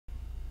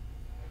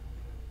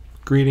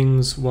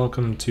Greetings,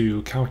 welcome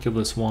to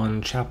Calculus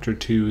 1, Chapter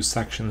 2,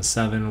 Section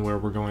 7, where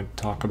we're going to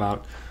talk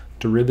about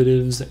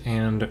derivatives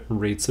and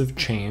rates of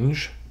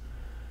change.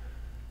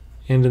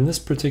 And in this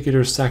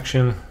particular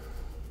section,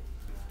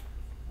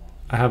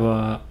 I have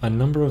a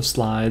number of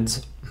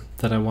slides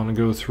that I want to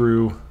go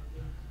through,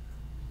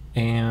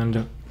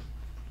 and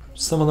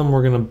some of them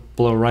we're going to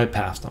blow right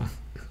past them.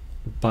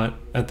 But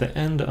at the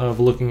end of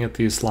looking at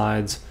these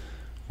slides,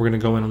 we're going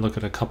to go in and look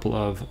at a couple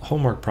of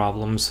homework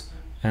problems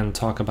and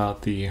talk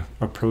about the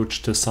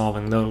approach to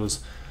solving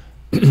those.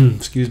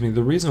 Excuse me.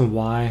 The reason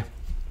why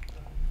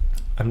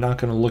I'm not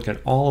going to look at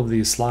all of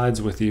these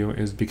slides with you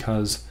is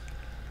because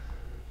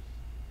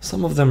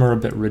some of them are a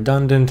bit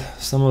redundant.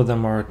 Some of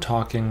them are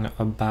talking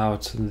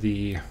about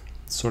the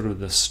sort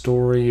of the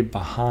story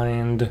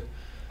behind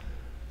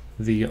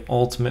the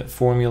ultimate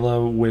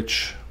formula,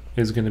 which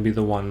is going to be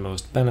the one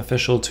most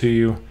beneficial to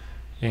you.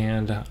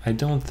 And I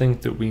don't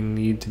think that we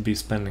need to be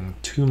spending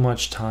too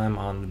much time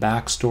on the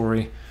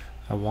backstory.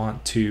 I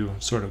want to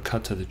sort of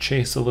cut to the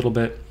chase a little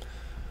bit.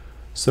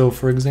 So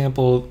for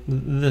example,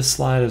 this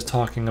slide is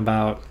talking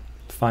about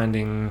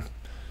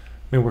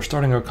we're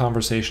starting our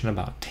conversation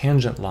about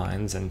tangent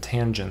lines and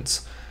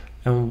tangents.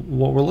 And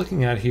what we're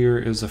looking at here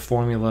is a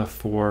formula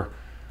for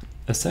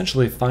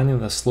essentially finding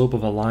the slope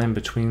of a line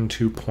between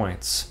 2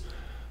 points.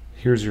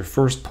 Here's your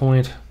first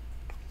point.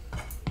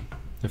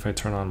 If I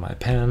turn on my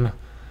pen,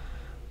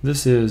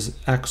 this is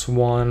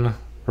x1,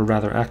 or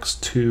rather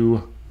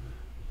x2,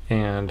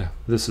 and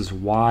this is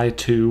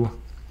y2.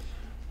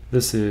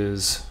 This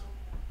is,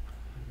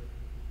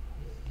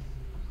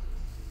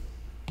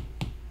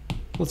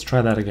 let's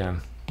try that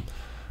again.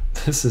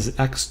 This is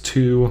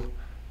x2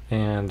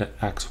 and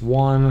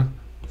x1.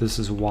 This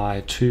is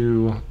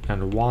y2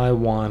 and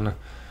y1.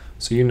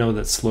 So you know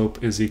that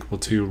slope is equal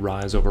to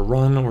rise over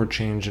run, or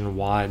change in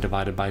y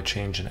divided by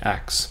change in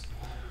x.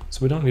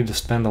 So we don't need to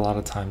spend a lot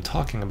of time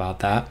talking about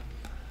that.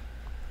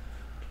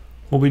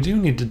 What we do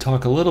need to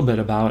talk a little bit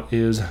about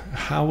is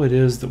how it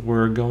is that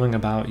we're going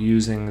about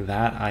using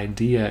that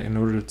idea in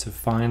order to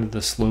find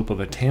the slope of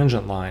a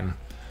tangent line.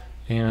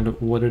 And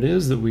what it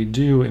is that we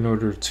do in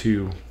order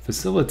to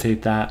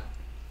facilitate that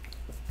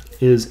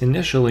is,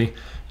 initially,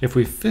 if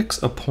we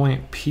fix a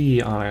point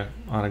P on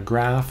a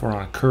graph or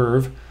on a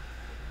curve,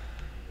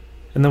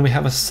 and then we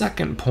have a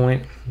second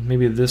point,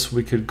 maybe this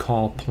we could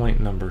call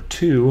point number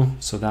 2,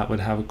 so that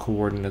would have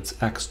coordinates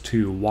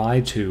x2,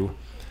 y2.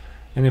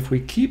 And if we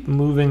keep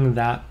moving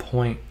that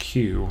point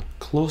Q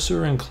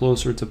closer and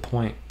closer to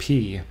point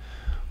P,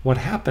 what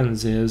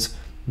happens is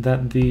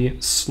that the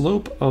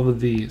slope of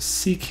the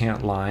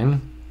secant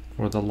line,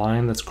 or the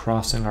line that's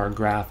crossing our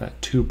graph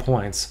at 2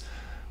 points,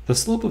 the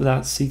slope of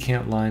that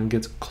secant line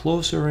gets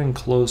closer and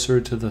closer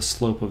to the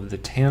slope of the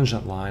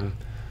tangent line,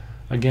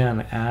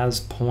 again, as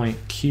point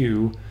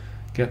Q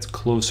gets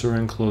closer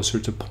and closer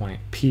to point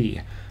P.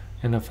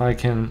 And if I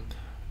can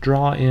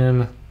draw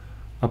in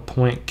a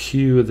point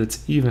Q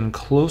that's even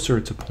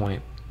closer to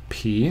point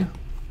P,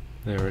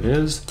 there it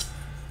is.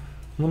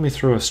 Let me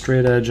throw a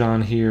straight edge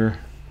on here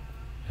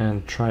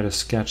and try to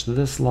sketch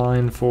this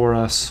line for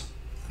us.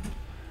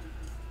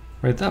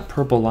 Right, that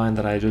purple line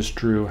that I just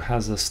drew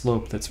has a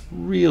slope that's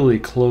really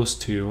close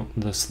to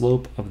the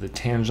slope of the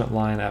tangent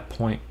line at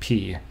point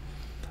P.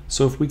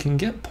 So if we can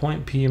get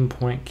point P and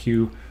point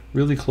Q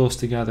really close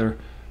together,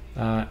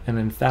 and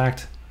in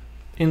fact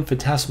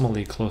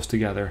infinitesimally close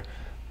together,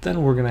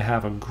 then we're going to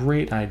have a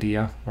great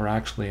idea, or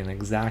actually an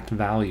exact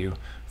value,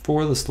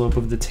 for the slope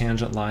of the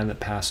tangent line that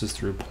passes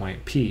through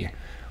point P.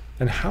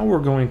 And how we're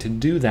going to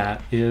do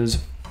that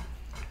is,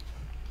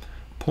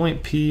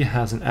 point P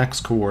has an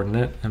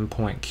x-coordinate and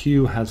point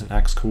Q has an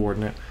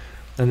x-coordinate,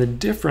 and the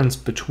difference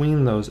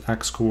between those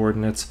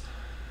x-coordinates,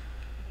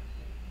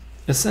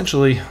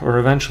 essentially, or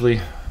eventually,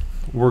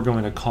 we're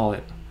going to call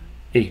it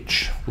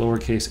h.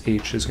 Lowercase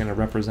h is going to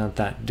represent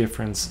that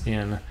difference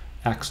in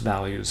x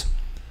values.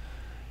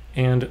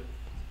 And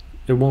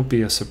it won't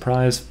be a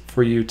surprise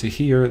for you to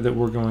hear that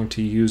we're going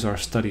to use our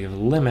study of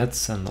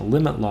limits and the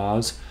limit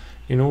laws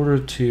in order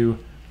to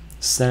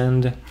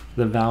send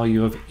the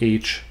value of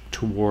h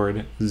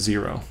toward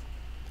 0.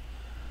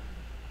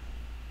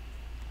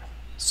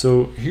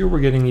 So here we're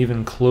getting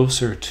even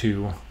closer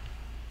to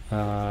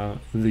the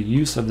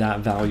use of that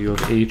value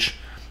of h.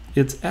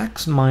 It's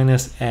x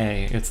minus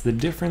a. It's the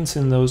difference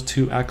in those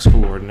two x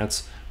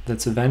coordinates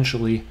that's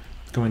eventually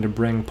going to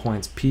bring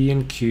points P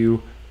and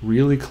Q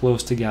really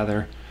close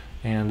together,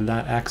 and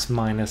that x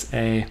minus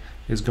a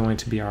is going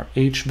to be our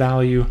h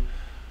value.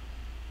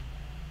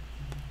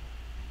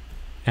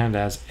 And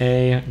as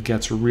a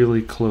gets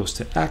really close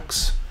to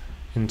x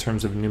in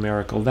terms of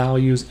numerical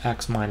values,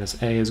 x minus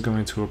a is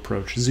going to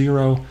approach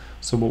 0.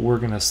 So what we're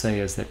going to say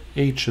is that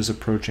h is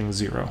approaching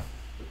 0.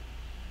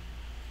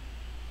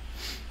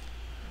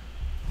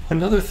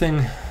 Another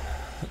thing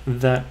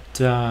that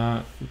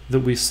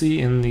we see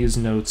in these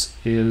notes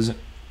is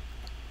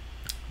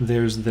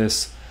there's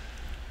this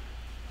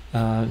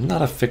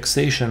not a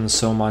fixation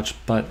so much,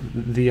 but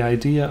the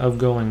idea of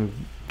going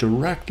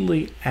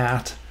directly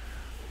at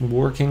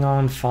working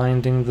on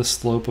finding the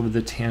slope of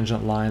the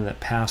tangent line that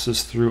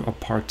passes through a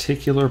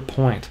particular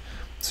point.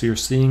 So you're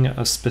seeing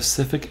a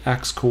specific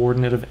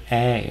x-coordinate of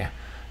A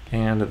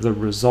and the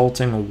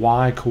resulting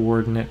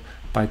y-coordinate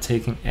by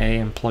taking A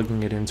and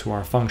plugging it into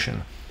our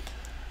function.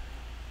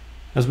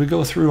 As we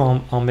go through,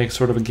 I'll make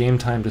sort of a game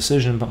time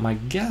decision, but my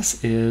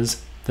guess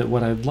is that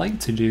what I'd like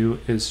to do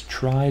is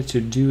try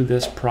to do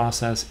this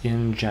process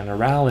in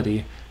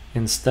generality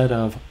instead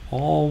of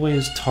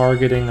always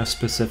targeting a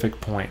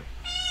specific point.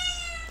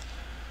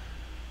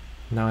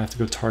 Now I have to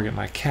go target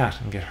my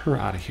cat and get her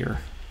out of here.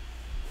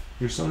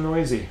 You're so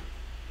noisy.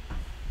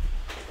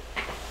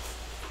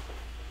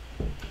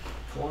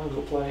 Go on,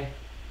 go play.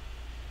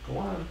 Go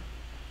on.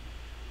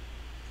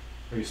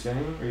 Are you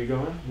staying? Are you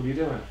going? What are you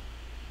doing?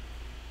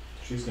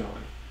 She's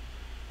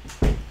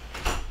going.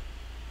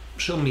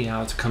 She'll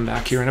meow to come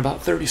back here in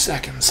about 30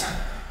 seconds.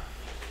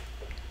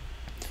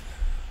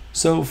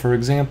 So, for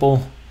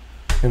example,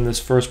 in this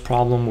first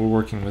problem, we're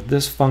working with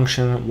this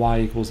function,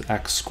 y equals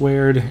x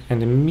squared,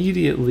 and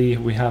immediately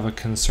we have a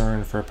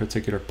concern for a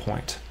particular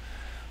point.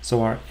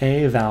 So our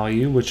a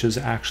value, which is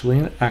actually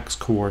an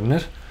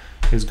x-coordinate,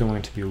 is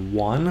going to be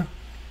 1,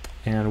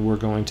 and we're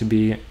going to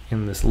be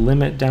in this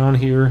limit down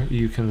here.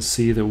 You can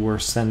see that we're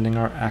sending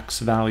our x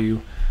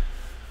value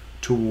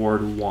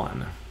toward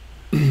 1.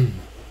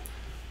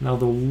 Now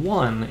the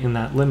 1 in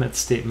that limit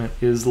statement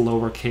is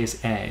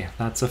lowercase a.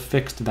 That's a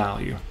fixed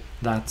value.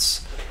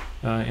 That's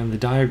in the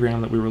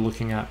diagram that we were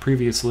looking at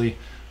previously,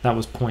 that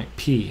was point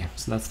P,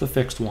 so that's the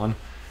fixed one.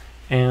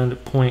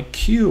 And point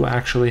Q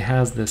actually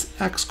has this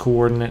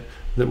x-coordinate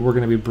that we're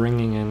going to be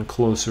bringing in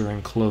closer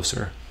and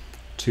closer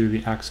to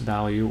the x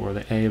value or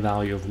the a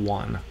value of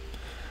 1.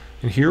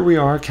 And here we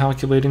are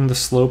calculating the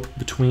slope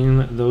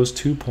between those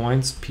 2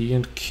 points, P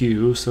and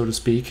Q, so to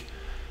speak.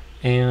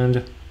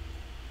 And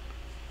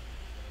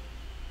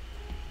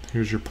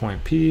here's your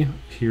point P,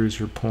 here's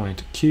your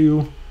point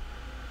Q,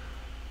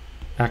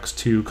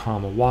 x2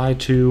 comma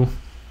y2.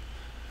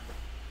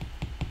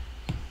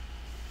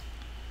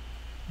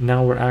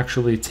 Now we're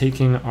actually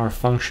taking our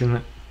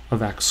function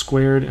of x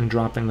squared and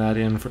dropping that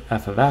in for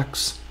f of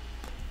x.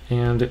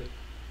 And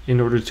in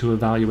order to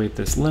evaluate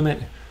this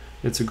limit,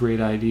 it's a great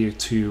idea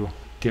to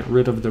get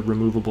rid of the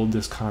removable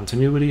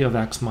discontinuity of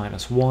x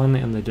minus 1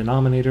 in the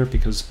denominator,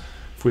 because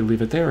if we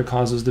leave it there, it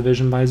causes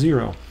division by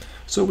 0.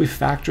 So we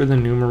factor the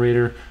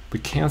numerator, we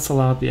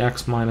cancel out the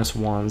x minus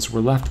 1s,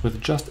 we're left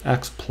with just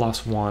x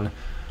plus 1,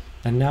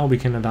 and now we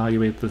can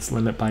evaluate this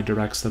limit by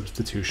direct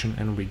substitution,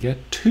 and we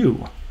get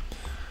 2.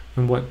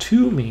 And what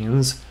 2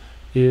 means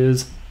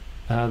is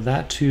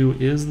that 2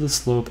 is the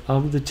slope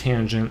of the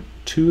tangent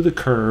to the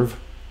curve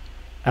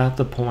at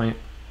the point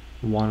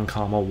 1,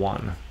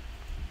 1.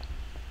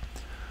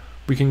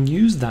 We can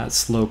use that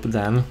slope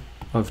then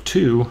of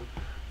 2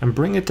 and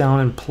bring it down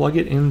and plug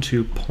it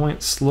into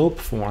point slope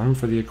form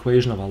for the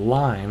equation of a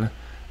line,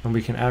 and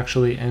we can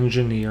actually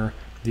engineer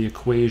the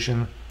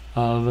equation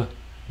of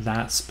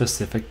that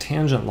specific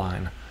tangent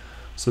line.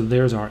 So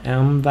there's our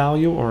m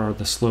value, or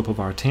the slope of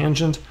our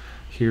tangent.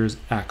 Here's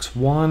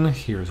x1,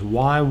 here's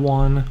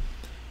y1,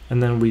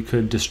 and then we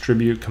could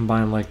distribute,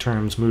 combine like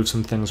terms, move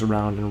some things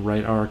around, and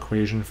write our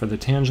equation for the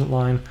tangent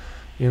line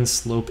in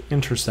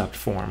slope-intercept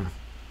form.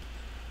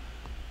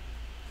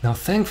 Now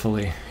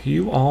thankfully,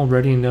 you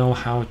already know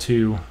how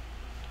to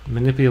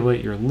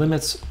manipulate your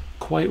limits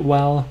quite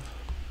well.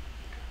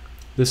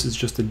 This is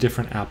just a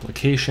different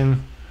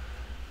application.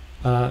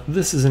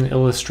 This is an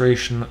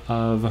illustration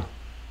of,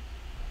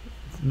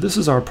 this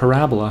is our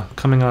parabola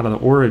coming out of the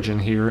origin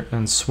here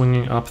and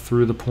swinging up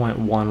through the point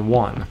 1,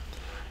 1.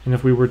 And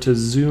if we were to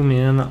zoom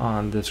in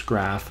on this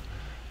graph,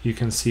 you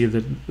can see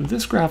that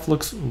this graph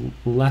looks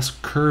less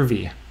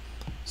curvy,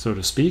 so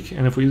to speak.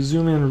 And if we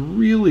zoom in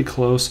really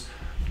close,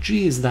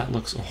 geez, that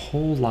looks a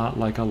whole lot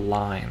like a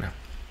line.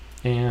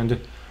 And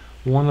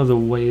one of the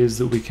ways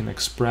that we can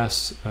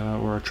express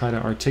or try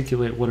to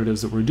articulate what it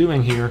is that we're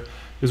doing here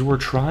is we're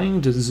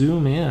trying to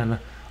zoom in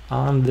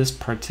on this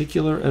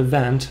particular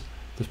event,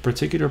 this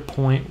particular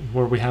point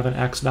where we have an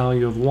x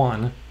value of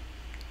 1,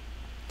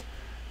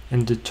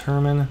 and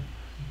determine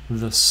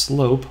the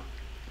slope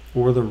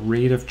or the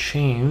rate of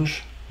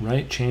change,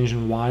 right? Change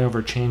in y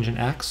over change in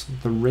x,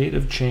 the rate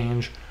of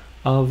change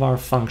of our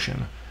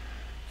function.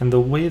 And the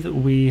way that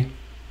we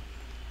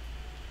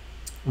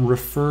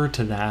refer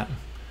to that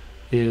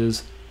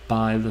is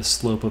by the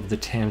slope of the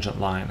tangent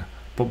line.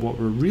 But what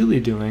we're really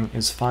doing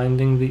is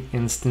finding the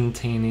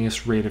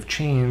instantaneous rate of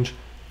change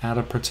at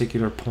a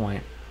particular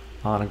point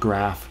on a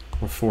graph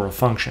or for a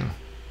function.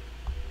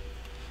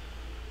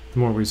 The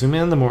more we zoom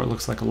in, the more it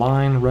looks like a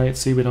line, right?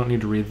 See, we don't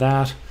need to read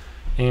that.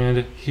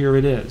 And here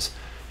it is.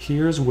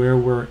 Here's where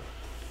we're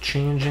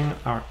changing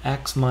our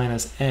x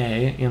minus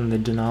a in the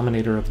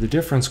denominator of the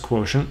difference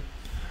quotient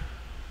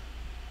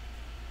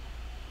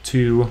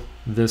to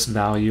this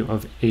value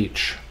of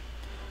h.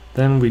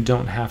 Then we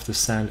don't have to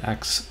send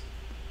x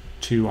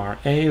to our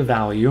a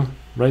value,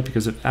 right?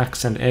 Because if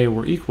x and a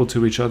were equal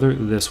to each other,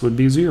 this would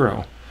be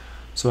 0.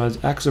 So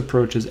as x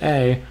approaches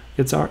a,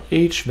 it's our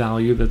h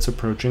value that's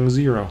approaching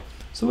 0.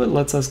 So it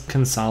lets us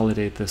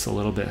consolidate this a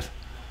little bit.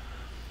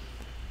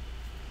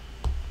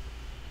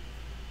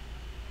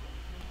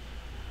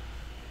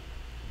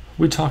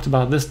 We talked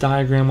about this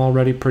diagram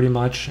already pretty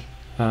much.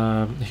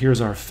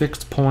 Here's our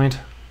fixed point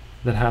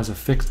that has a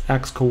fixed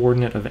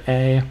x-coordinate of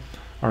a.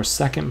 Our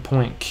second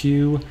point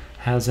Q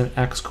has an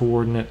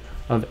x-coordinate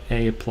of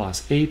a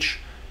plus h,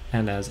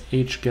 and as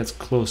h gets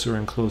closer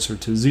and closer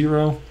to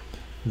 0,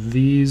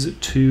 these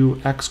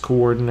two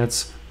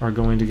x-coordinates are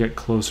going to get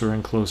closer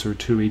and closer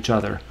to each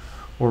other.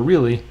 Or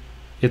really,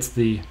 it's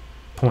the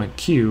point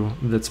Q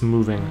that's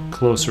moving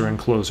closer and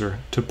closer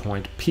to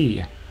point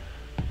P.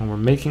 And we're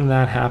making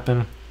that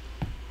happen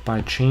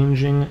by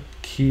changing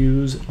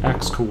Q's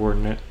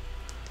x-coordinate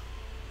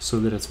so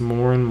that it's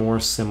more and more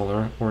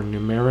similar, or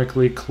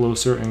numerically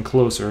closer and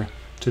closer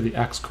to the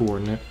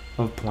x-coordinate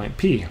of point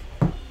P.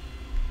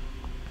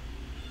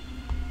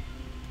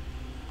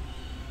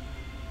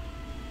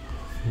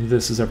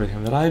 This is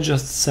everything that I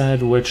just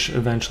said, which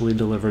eventually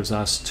delivers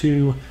us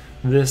to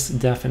this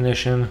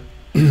definition,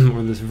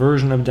 or this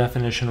version of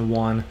definition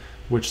 1,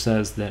 which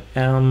says that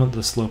m,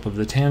 the slope of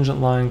the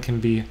tangent line, can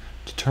be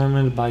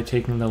determined by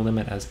taking the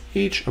limit as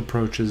h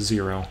approaches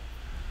 0.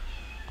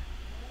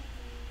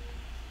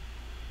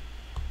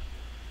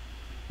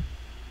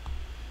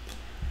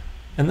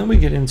 And then we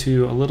get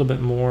into a little bit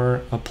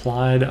more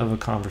applied of a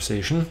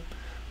conversation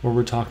where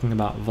we're talking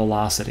about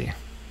velocity.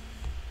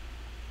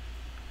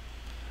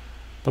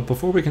 But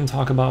before we can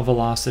talk about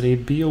velocity,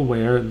 be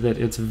aware that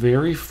it's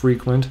very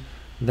frequent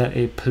that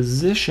a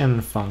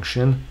position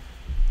function,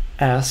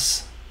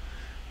 s,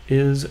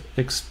 is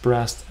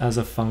expressed as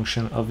a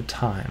function of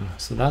time.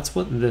 So that's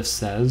what this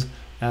says.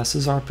 S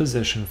is our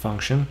position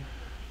function.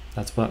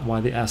 That's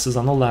why the s is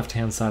on the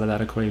left-hand side of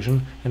that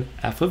equation. And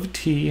f of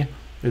t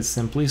is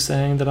simply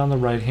saying that on the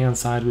right-hand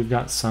side we've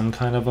got some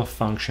kind of a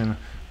function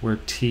where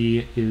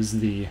t is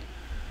the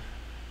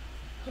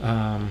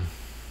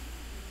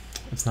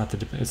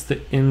it's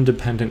the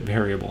independent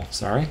variable,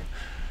 sorry.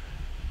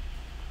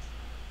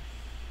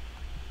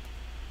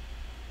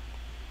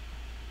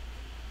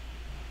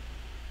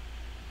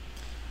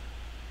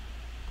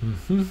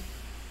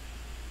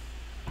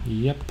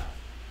 Yep.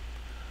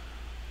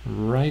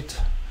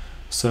 Right.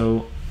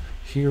 So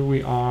here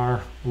we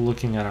are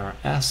looking at our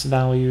s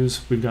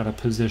values. We've got a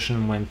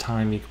position when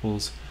time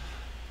equals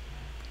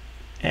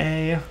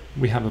a.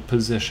 We have a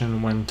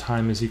position when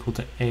time is equal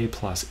to a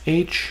plus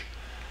h.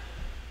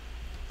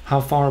 How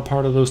far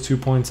apart are those 2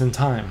 points in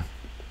time?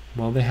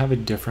 Well, they have a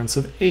difference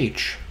of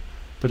h.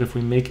 But if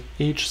we make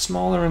h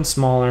smaller and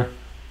smaller,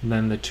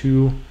 then the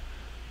two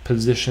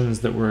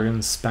positions that we're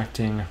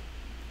inspecting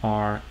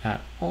are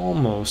at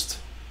almost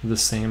the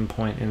same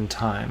point in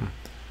time.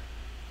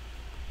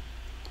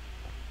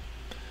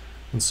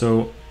 And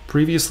so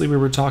previously we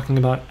were talking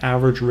about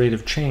average rate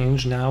of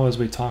change. Now, as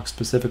we talk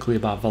specifically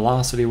about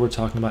velocity, we're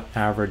talking about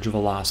average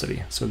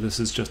velocity. So this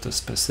is just a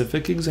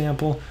specific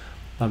example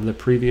of the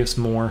previous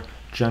more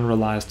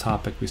generalized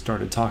topic we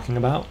started talking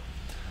about.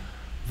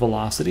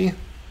 Velocity,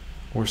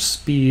 or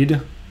speed,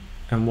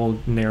 and we'll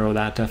narrow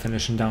that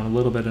definition down a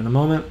little bit in a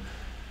moment.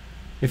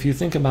 If you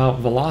think about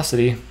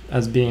velocity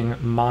as being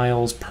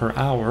miles per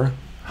hour,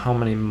 how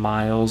many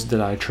miles did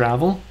I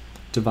travel,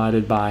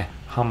 divided by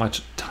how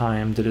much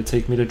time did it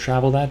take me to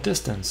travel that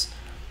distance.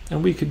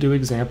 And we could do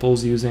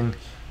examples using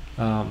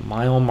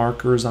mile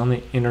markers on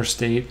the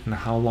interstate, and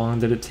how long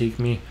did it take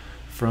me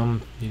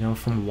from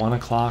 1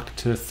 o'clock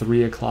to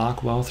 3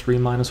 o'clock. Well, 3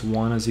 minus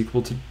 1 is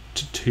equal to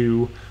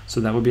 2, so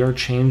that would be our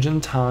change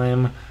in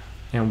time,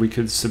 and we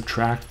could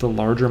subtract the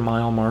larger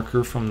mile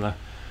marker from the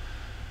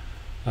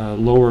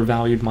lower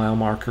valued mile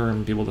marker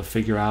and be able to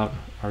figure out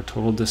our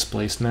total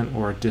displacement,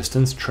 or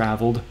distance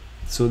traveled.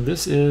 So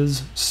this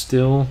is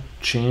still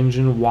change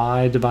in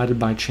y divided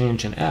by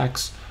change in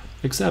x,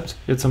 except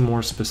it's a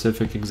more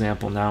specific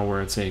example now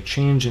where it's a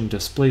change in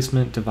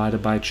displacement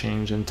divided by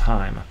change in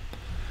time.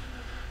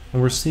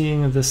 And we're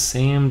seeing the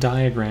same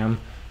diagram,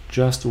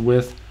 just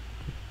with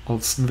a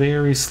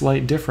very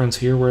slight difference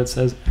here where it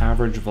says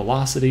average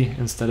velocity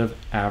instead of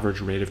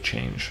average rate of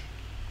change.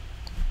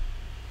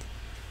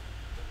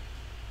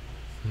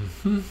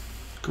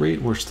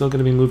 Great, we're still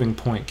going to be moving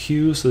point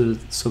Q so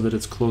that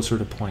it's closer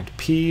to point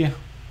P.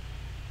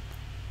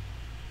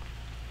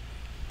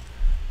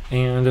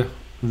 And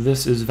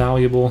this is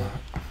valuable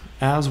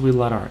as we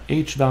let our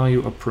h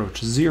value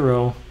approach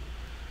 0.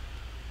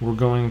 We're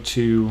going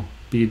to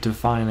be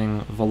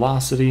defining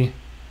velocity,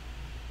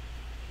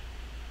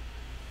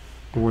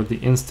 or the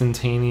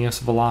instantaneous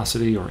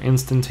velocity or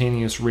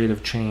instantaneous rate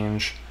of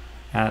change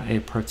at a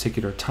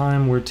particular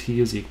time where t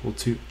is equal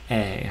to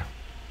a.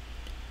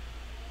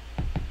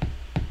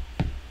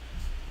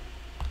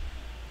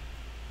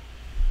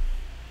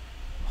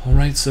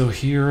 Alright, so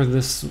here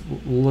this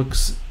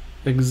looks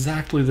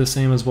exactly the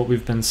same as what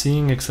we've been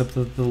seeing, except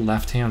that the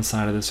left-hand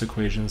side of this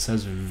equation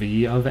says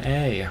v of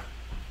a.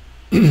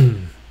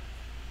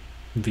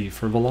 V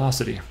for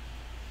velocity.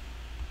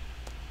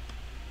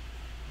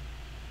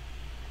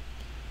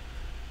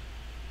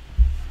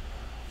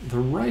 The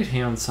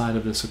right-hand side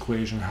of this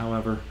equation,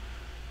 however,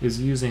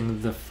 is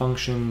using the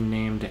function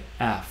named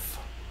f.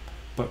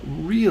 But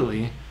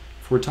really,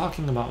 if we're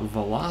talking about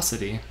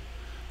velocity,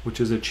 which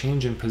is a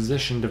change in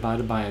position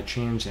divided by a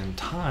change in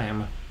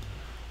time,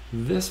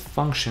 this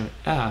function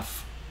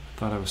f, I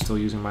thought I was still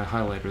using my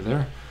highlighter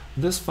there,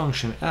 this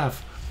function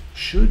f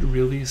should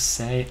really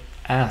say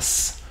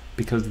s,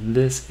 because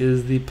this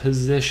is the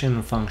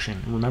position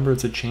function. Remember,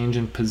 it's a change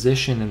in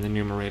position in the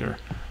numerator,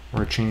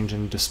 or a change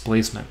in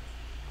displacement.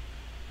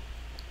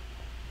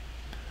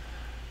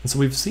 And so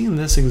we've seen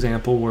this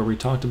example where we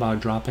talked about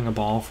dropping a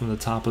ball from the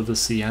top of the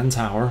CN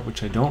tower,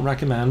 which I don't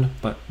recommend,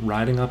 but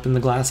riding up in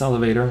the glass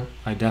elevator,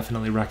 I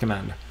definitely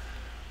recommend.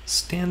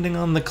 Standing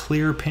on the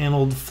clear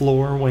paneled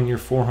floor when you're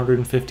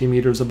 450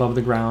 meters above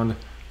the ground,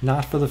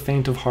 not for the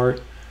faint of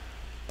heart.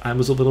 I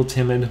was a little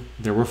timid.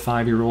 There were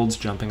 5-year-olds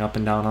jumping up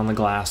and down on the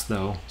glass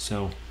though,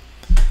 so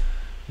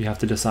you have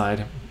to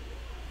decide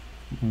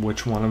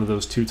which one of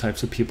those two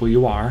types of people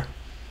you are.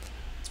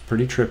 It's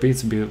pretty trippy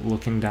to be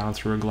looking down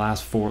through a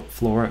glass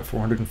floor at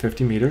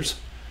 450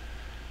 meters.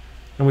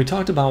 And we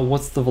talked about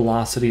what's the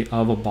velocity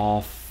of a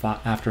ball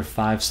after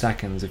 5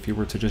 seconds if you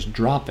were to just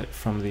drop it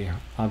from the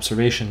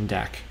observation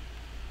deck.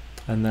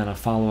 And then a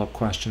follow-up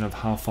question of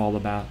how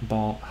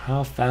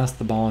fast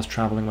the ball is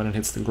traveling when it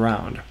hits the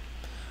ground.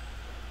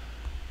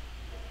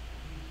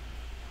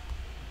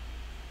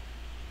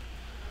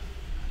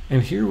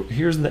 And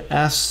here's the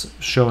s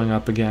showing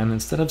up again.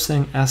 Instead of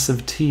saying s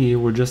of t,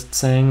 we're just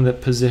saying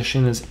that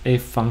position is a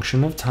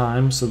function of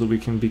time so that we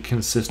can be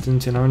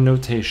consistent in our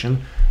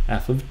notation,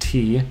 f of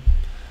t.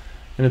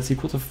 And it's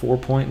equal to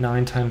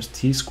 4.9 times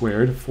t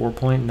squared.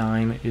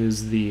 4.9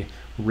 is the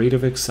rate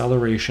of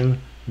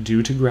acceleration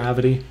due to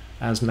gravity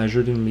as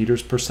measured in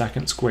meters per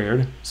second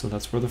squared. So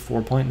that's where the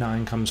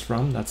 4.9 comes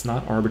from. That's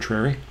not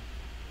arbitrary.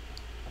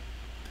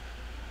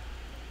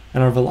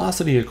 And our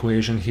velocity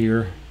equation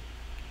here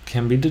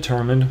can be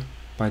determined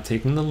by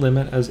taking the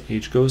limit as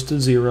h goes to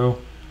 0,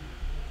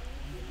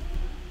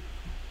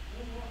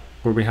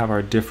 where we have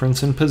our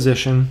difference in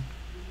position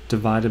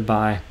divided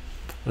by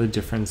the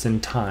difference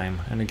in time.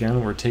 And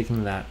again, we're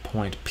taking that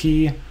point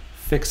P,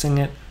 fixing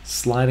it,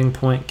 sliding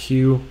point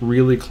Q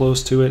really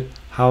close to it.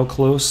 How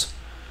close?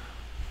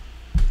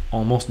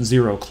 Almost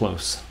 0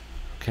 close.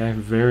 Okay,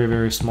 very,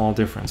 very small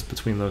difference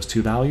between those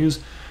two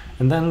values.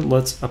 And then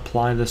let's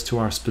apply this to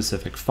our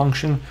specific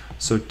function.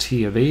 So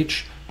t of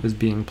h is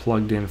being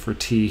plugged in for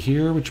t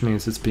here, which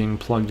means it's being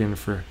plugged in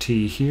for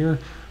t here,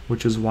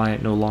 which is why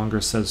it no longer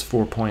says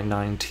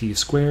 4.9 t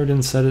squared.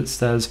 Instead it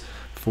says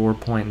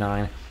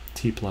 4.9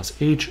 t plus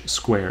h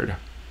squared.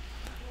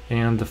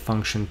 And the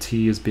function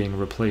t is being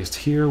replaced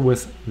here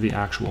with the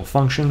actual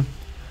function.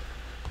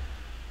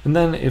 And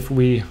then if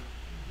we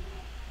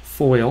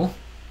FOIL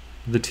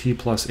the t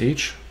plus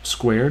h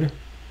squared,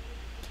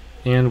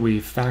 and we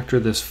factor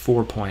this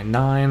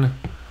 4.9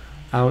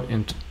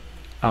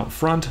 out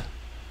front,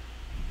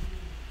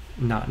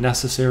 not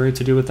necessary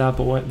to do it that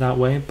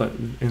way, but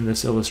in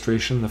this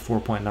illustration the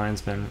 4.9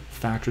 has been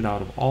factored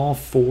out of all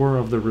 4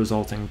 of the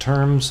resulting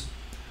terms.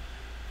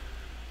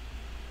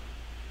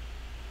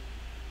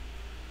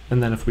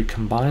 And then if we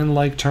combine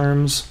like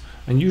terms,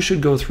 and you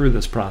should go through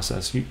this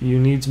process, you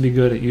need to be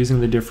good at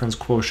using the difference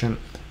quotient,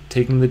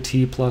 taking the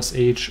t plus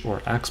h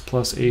or x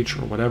plus h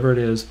or whatever it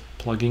is,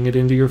 plugging it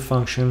into your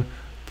function,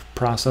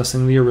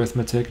 processing the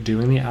arithmetic,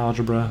 doing the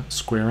algebra,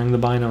 squaring the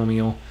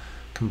binomial,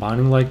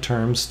 combining like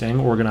terms,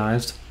 staying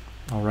organized,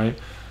 all right?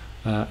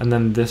 And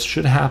then this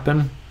should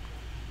happen,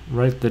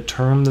 right? The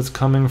term that's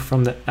coming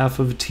from the f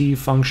of t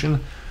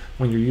function,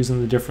 when you're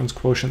using the difference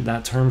quotient,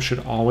 that term should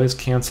always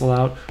cancel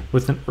out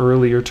with an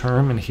earlier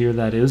term, and here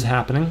that is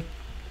happening.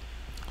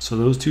 So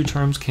those two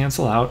terms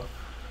cancel out,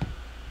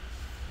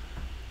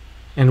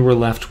 and we're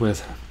left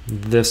with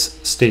this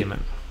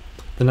statement.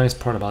 The nice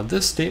part about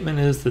this statement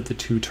is that the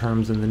two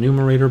terms in the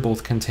numerator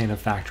both contain a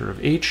factor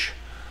of h.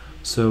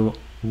 So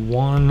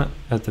one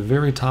at the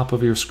very top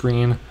of your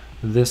screen,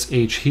 this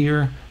h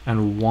here,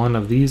 and one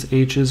of these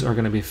h's are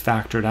going to be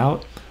factored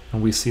out,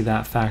 and we see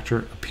that factor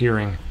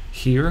appearing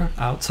here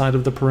outside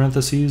of the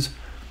parentheses.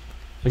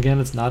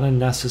 Again, it's not a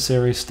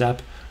necessary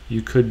step.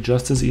 You could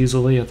just as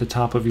easily at the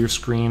top of your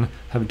screen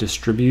have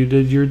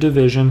distributed your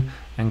division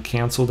and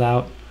canceled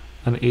out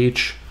an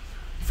h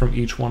from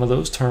each one of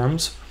those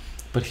terms,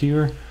 but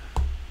here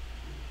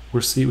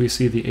we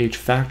see the h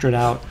factored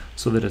out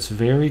so that it's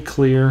very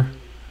clear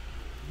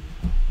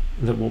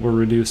that what we're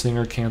reducing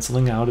or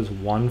canceling out is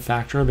one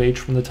factor of h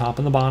from the top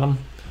and the bottom,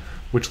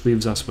 which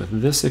leaves us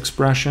with this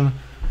expression,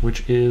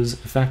 which is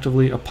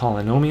effectively a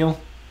polynomial,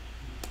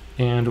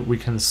 and we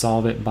can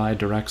solve it by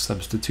direct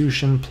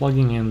substitution,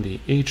 plugging in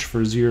the h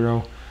for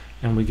 0,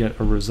 and we get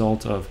a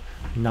result of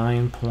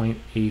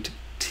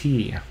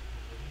 9.8t.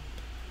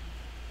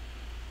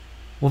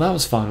 Well, that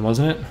was fun,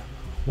 wasn't it?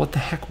 What the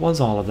heck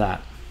was all of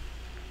that?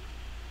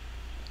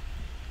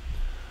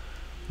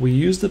 We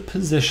used the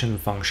position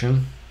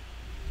function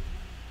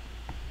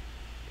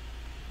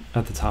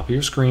at the top of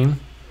your screen.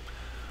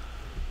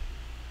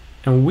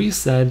 And we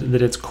said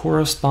that its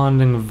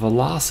corresponding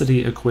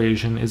velocity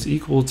equation is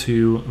equal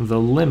to the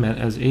limit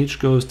as h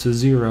goes to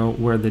 0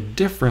 where the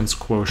difference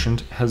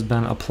quotient has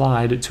been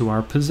applied to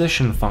our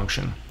position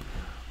function.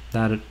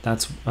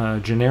 That's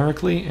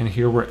generically, and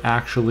here we're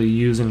actually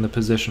using the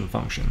position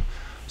function.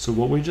 So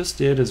what we just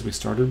did is we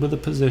started with a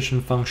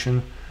position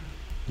function,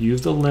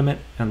 used the limit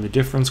and the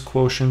difference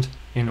quotient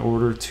in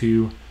order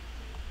to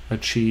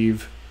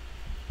achieve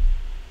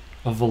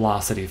a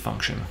velocity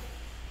function.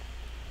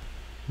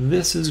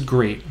 This is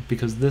great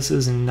because this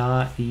is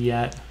not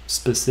yet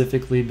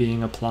specifically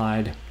being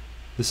applied.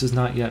 This is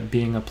not yet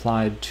being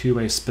applied to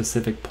a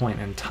specific point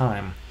in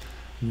time.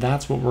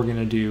 That's what we're going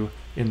to do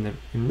in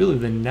really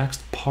the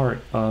next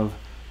part of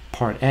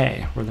part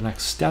A, or the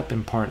next step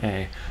in part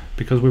A,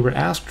 because we were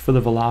asked for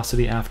the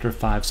velocity after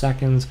 5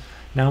 seconds.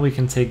 Now we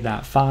can take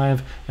that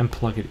 5 and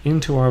plug it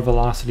into our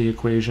velocity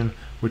equation,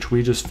 which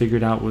we just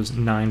figured out was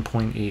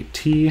 9.8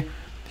 t.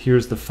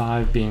 Here's the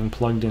 5 being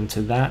plugged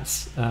into that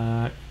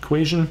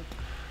equation,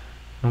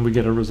 and we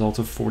get a result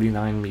of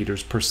 49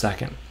 meters per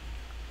second.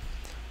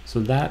 So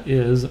that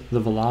is the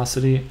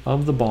velocity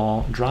of the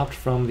ball dropped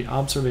from the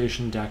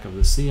observation deck of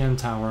the CN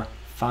Tower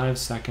 5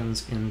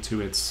 seconds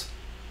into its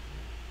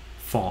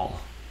fall.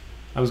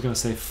 I was going to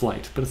say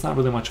flight, but it's not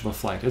really much of a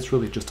flight. It's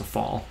really just a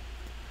fall.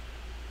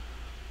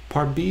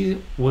 Part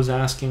B was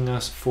asking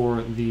us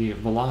for the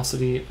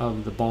velocity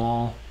of the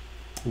ball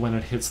when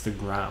it hits the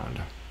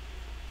ground.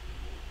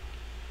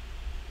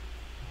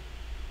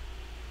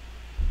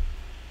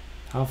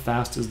 How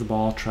fast is the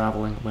ball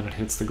traveling when it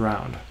hits the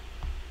ground?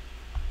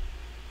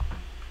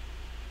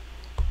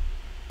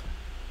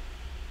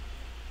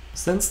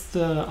 Since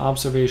the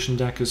observation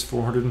deck is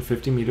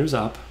 450 meters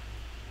up,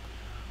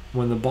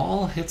 when the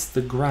ball hits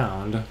the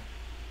ground,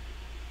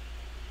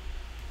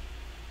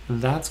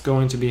 that's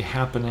going to be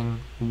happening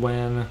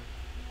when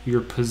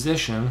your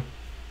position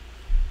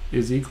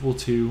is equal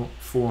to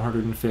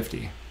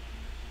 450.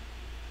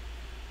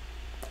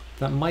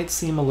 That might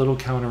seem a little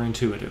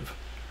counterintuitive.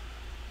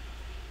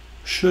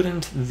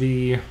 Shouldn't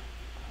the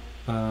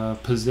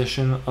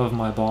position of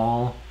my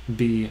ball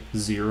be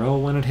 0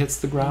 when it hits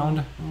the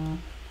ground?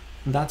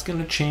 That's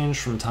going to change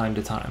from time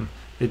to time.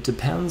 It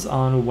depends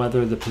on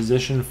whether the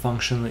position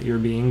function that you're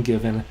being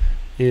given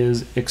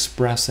is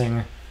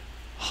expressing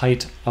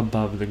height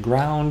above the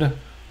ground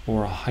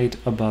or height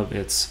above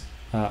its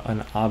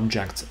an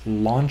object's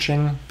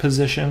launching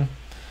position.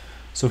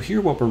 So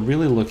here what we're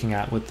really looking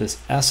at with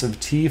this s of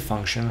t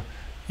function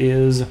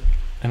is,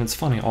 and it's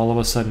funny, all of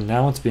a sudden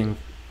now it's being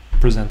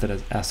presented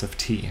as s of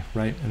t,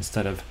 right,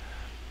 instead of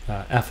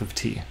f of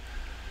t.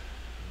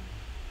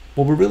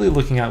 What we're really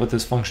looking at with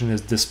this function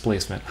is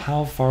displacement,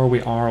 how far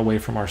we are away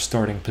from our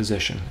starting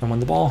position. And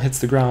when the ball hits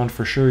the ground,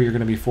 for sure you're going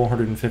to be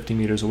 450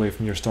 meters away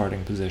from your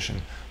starting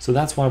position. So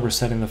that's why we're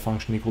setting the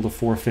function equal to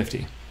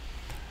 450.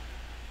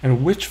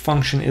 And which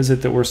function is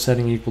it that we're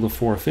setting equal to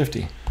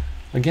 450?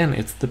 Again,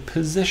 it's the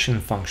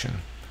position function.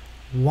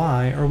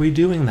 Why are we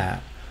doing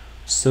that?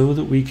 So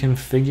that we can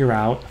figure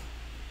out,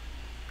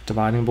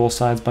 dividing both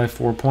sides by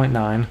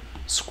 4.9,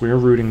 square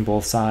rooting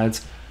both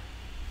sides,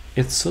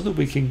 it's so that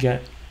we can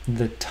get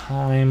the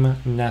time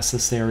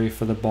necessary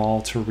for the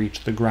ball to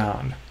reach the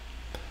ground.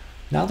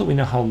 Now that we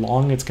know how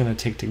long it's going to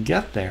take to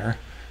get there,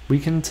 we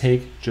can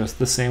take, just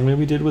the same way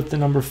we did with the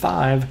number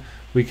 5,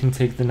 we can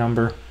take the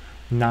number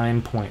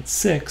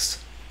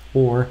 9.6,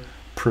 or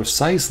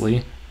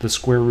precisely the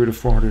square root of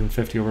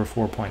 450 over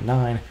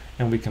 4.9,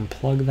 and we can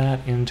plug that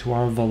into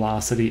our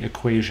velocity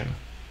equation.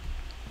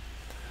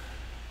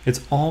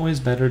 It's always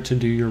better to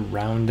do your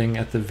rounding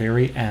at the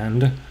very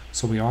end,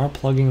 so we are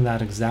plugging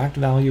that exact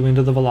value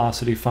into the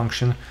velocity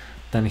function.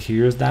 Then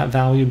here's that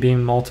value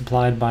being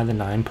multiplied by the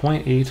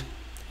 9.8,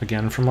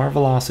 again from our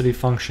velocity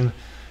function,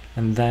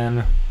 and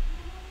then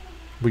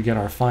we get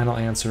our final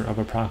answer of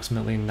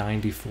approximately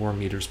 94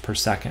 meters per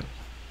second.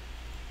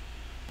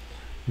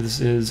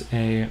 This is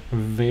a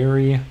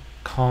very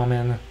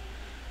common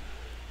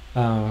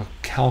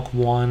Calc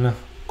 1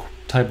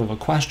 type of a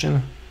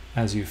question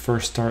as you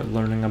first start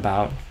learning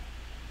about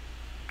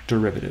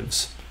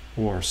derivatives,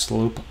 or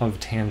slope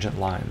of tangent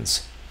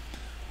lines,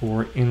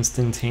 or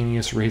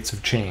instantaneous rates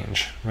of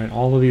change, right?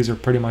 All of these are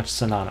pretty much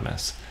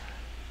synonymous.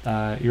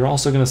 You're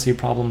also going to see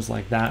problems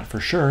like that for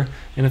sure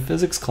in a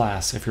physics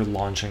class if you're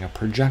launching a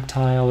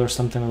projectile or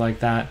something like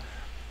that,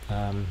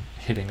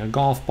 hitting a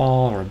golf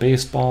ball or a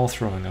baseball,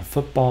 throwing a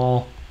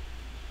football,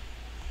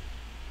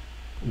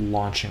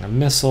 launching a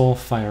missile,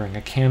 firing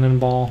a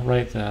cannonball,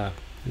 right? The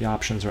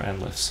options are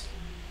endless.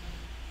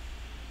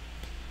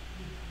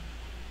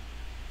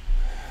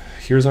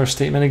 Here's our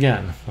statement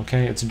again,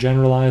 okay? It's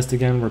generalized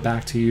again. We're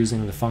back to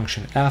using the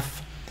function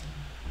f.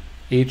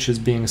 H is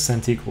being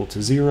sent equal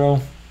to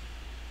 0.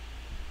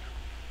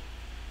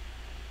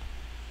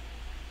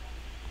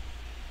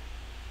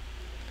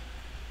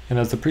 And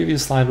as the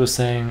previous slide was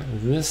saying,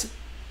 this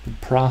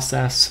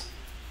process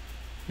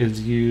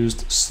is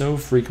used so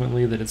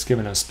frequently that it's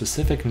given a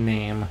specific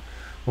name.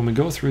 When we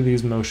go through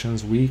these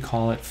motions, we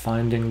call it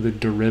finding the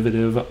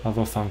derivative of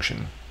a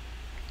function.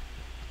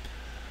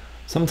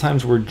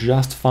 Sometimes we're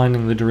just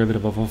finding the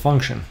derivative of a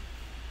function,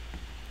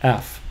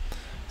 f.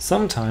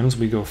 Sometimes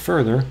we go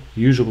further,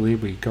 usually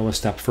we go a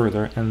step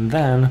further, and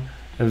then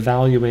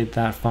evaluate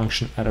that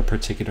function at a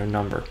particular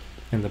number.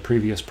 In the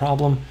previous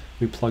problem,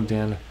 we plugged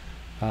in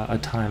a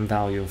time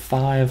value of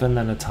 5 and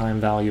then a time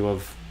value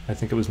of, I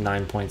think it was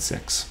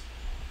 9.6.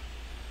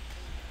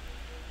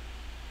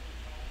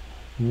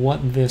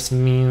 What this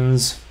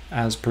means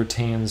as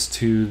pertains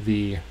to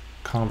the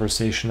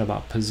conversation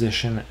about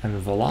position and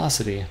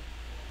velocity,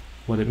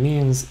 what it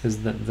means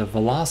is that the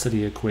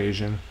velocity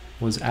equation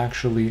was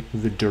actually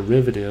the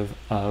derivative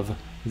of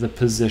the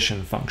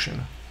position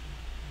function.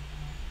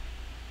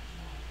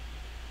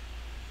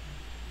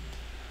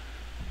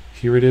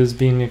 Here it is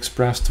being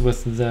expressed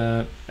with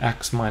the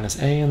x minus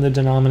a in the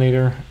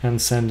denominator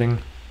and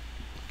sending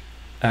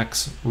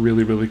x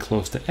really, really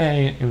close to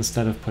a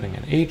instead of putting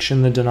an h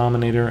in the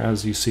denominator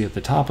as you see at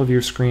the top of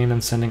your screen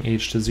and sending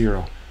h to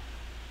 0.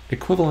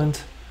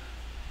 Equivalent,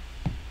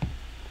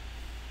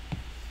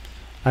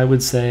 I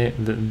would say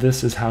that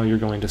this is how you're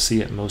going to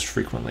see it most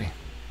frequently.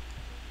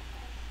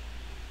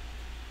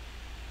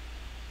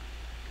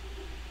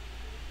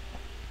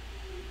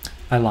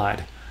 I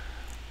lied.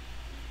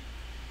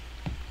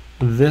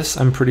 This,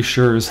 I'm pretty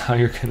sure, is how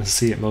you're going to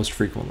see it most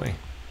frequently.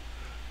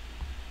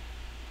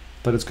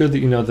 But it's good that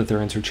you know that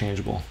they're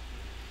interchangeable.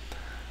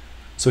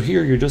 So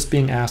here you're just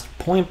being asked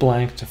point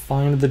blank to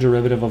find the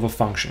derivative of a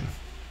function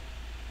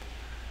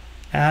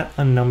at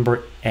a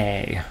number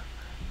a.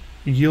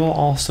 You'll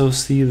also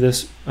see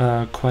this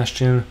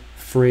question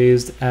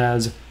phrased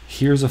as,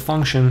 here's a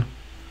function,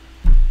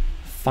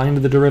 find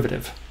the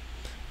derivative.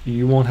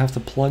 You won't have to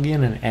plug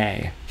in an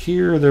a.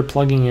 Here they're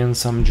plugging in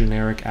some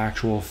generic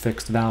actual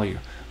fixed value.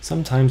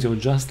 Sometimes you'll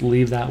just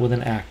leave that with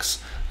an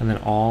x, and then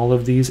all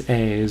of these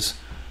a's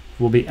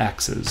will be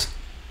x's.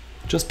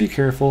 Just be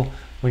careful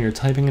when you're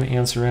typing an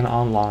answer in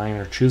online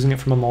or choosing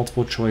it from a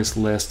multiple choice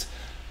list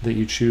that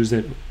you choose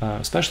it,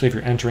 especially if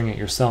you're entering it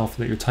yourself,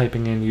 that you're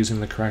typing in using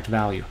the correct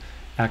value,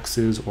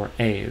 x's or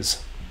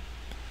a's.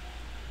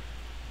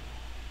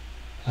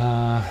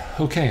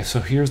 Okay, so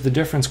here's the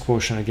difference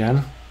quotient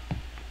again.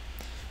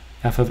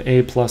 F of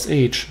a plus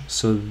h,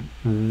 so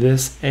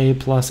this a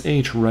plus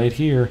h right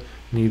here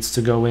needs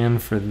to go in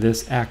for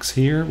this x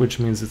here, which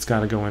means it's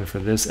got to go in for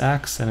this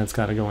x, and it's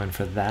got to go in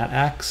for that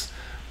x.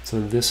 So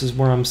this is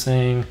where I'm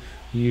saying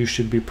you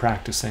should be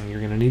practicing. You're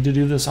going to need to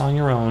do this on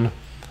your own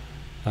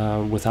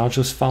without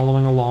just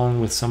following along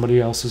with somebody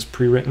else's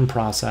pre-written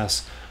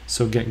process.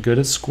 So get good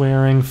at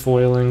squaring,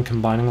 foiling,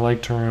 combining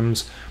like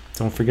terms.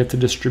 Don't forget to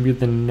distribute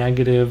the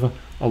negative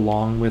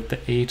along with the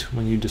 8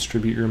 when you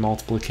distribute your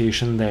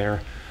multiplication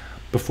there.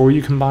 Before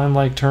you combine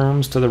like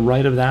terms, to the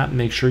right of that,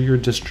 make sure you're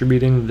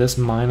distributing this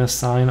minus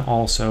sign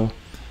also.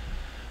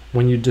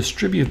 When you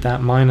distribute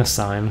that minus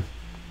sign,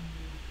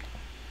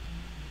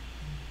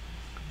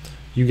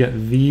 you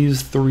get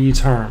these three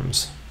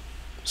terms,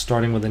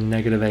 starting with a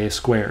negative a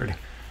squared.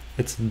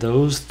 It's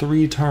those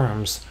three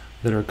terms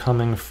that are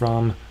coming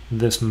from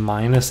this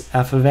minus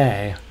f of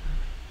a.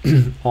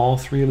 All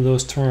three of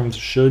those terms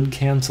should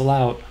cancel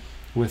out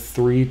with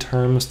three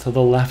terms to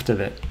the left of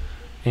it.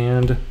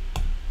 And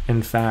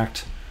in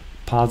fact,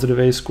 positive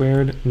a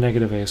squared,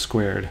 negative a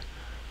squared,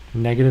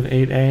 negative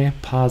 8a,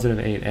 positive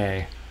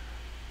 8a,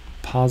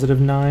 positive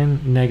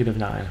 9, negative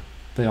 9.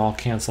 They all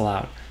cancel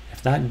out.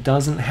 If that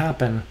doesn't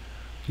happen,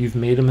 you've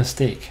made a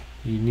mistake.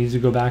 You need to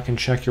go back and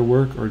check your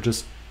work or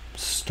just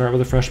start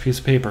with a fresh piece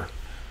of paper.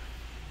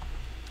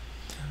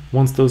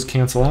 Once those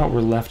cancel out,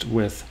 we're left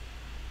with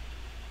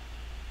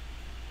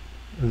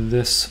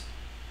this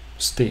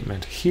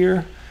statement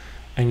here,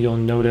 and you'll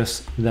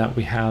notice that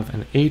we have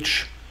an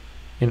h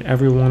in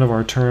every one of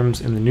our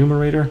terms in the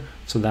numerator,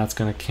 so that's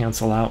going to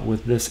cancel out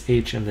with this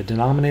h in the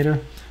denominator,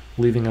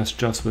 leaving us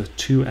just with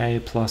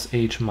 2a plus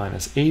h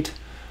minus 8.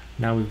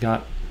 Now we've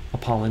got a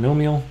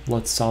polynomial.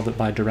 Let's solve it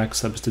by direct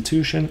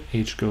substitution.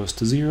 H goes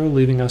to 0,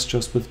 leaving us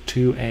just with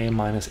 2a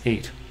minus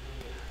 8.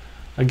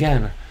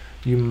 Again,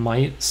 you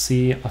might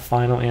see a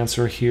final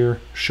answer here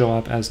show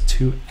up as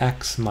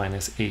 2x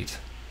minus 8.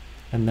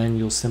 And then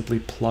you'll simply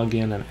plug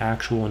in an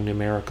actual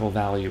numerical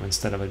value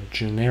instead of a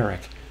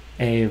generic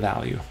a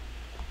value.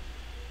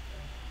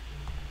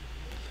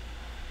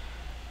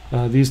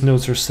 These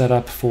notes are set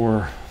up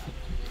for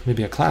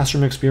maybe a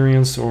classroom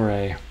experience or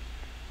a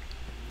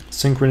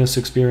synchronous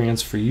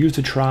experience for you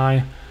to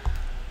try.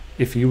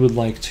 If you would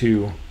like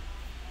to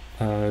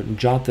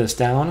jot this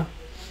down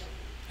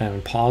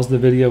and pause the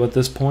video at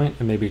this point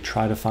and maybe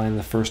try to find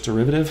the first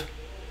derivative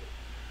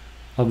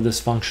of this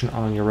function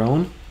on your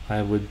own,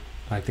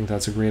 I think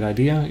that's a great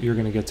idea. You're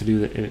going to get to do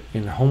that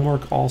in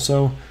homework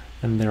also,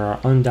 and there are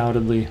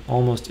undoubtedly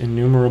almost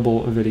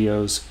innumerable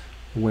videos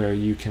where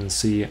you can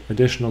see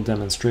additional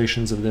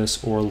demonstrations of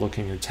this or look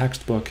in your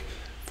textbook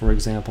for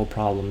example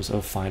problems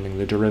of finding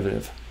the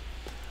derivative.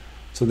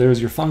 So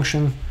there's your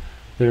function,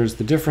 there's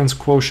the difference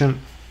quotient,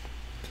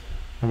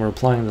 and we're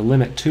applying the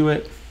limit to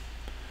it.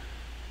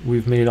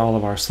 We've made all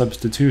of our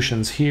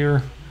substitutions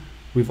here.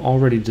 We've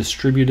already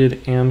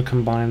distributed and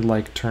combined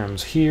like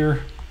terms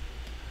here.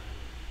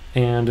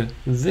 And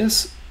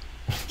this,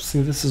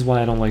 see, this is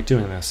why I don't like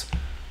doing this.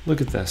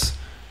 Look at this.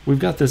 We've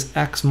got this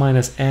x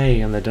minus a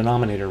in the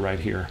denominator right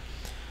here,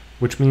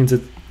 which means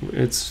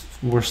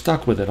we're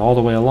stuck with it all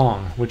the way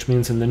along, which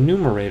means in the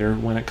numerator,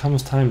 when it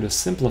comes time to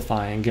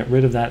simplify and get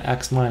rid of that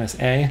x minus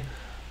a,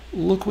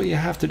 look what you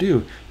have to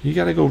do. You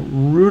got to go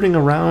rooting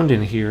around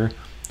in here,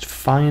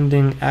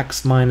 finding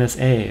x minus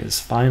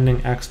a's,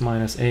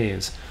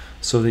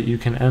 so that you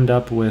can end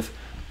up with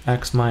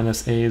x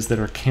minus a's that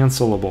are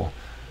cancelable,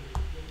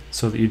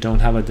 so that you don't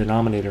have a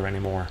denominator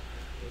anymore.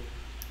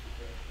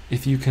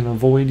 If you can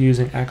avoid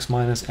using x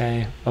minus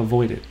a,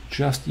 avoid it.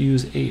 Just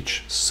use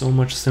h. So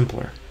much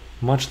simpler,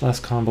 much less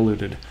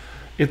convoluted.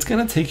 It's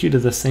going to take you to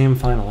the same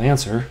final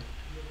answer,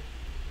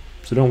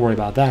 so don't worry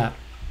about that.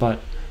 But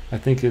I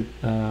think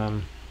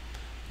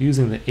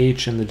using the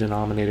h in the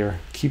denominator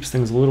keeps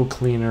things a little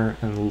cleaner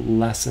and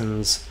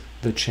lessens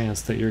the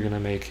chance that you're going to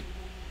make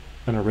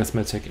an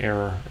arithmetic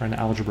error or an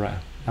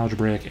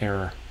algebraic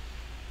error.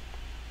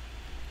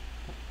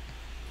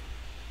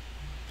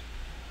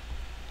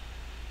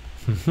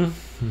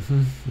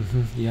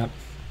 Yep.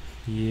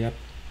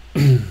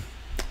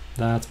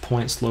 That's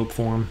point slope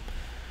form.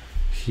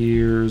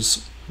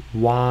 Here's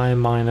y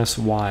minus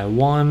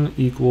y1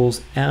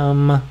 equals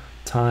m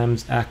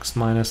times x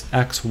minus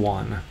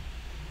x1.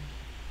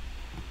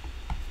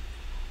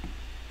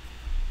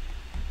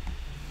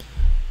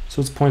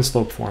 So it's point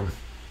slope form.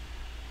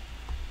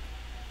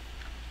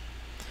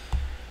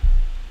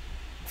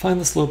 Find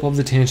the slope of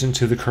the tangent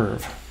to the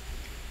curve.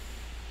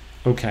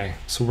 Okay,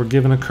 so we're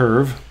given a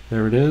curve.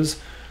 There it is.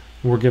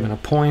 We're given a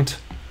point.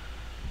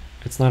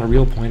 It's not a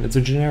real point, it's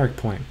a generic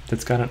point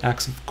that's got an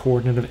x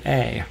coordinate of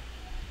a.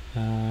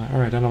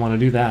 Alright, I don't want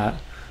to do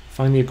that.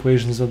 Find the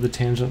equations of the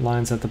tangent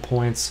lines at the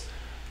points.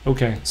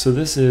 Okay, so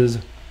this is,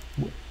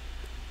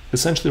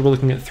 essentially we're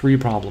looking at three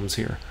problems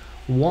here.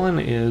 One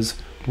is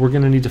we're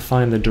going to need to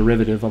find the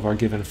derivative of our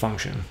given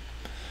function.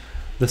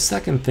 The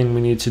second thing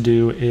we need to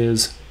do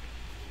is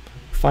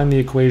find the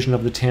equation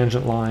of the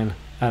tangent line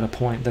at a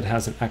point that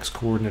has an x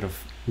coordinate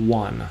of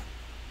 1.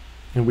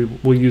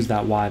 And we'll use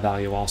that y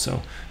value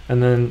also.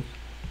 And then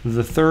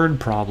the third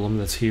problem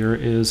that's here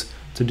is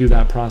to do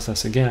that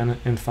process again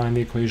and find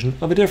the equation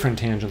of a different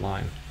tangent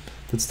line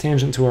that's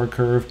tangent to our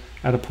curve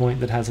at a point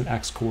that has an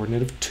x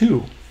coordinate of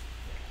 2.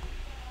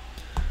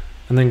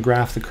 And then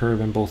graph the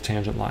curve in both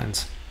tangent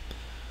lines.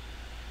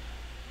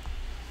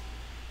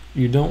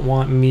 You don't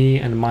want me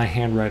and my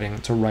handwriting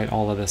to write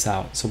all of this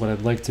out. So what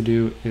I'd like to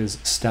do is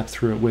step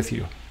through it with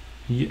you.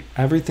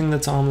 Everything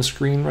that's on the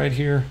screen right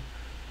here,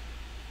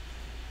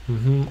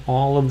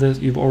 all of this,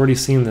 you've already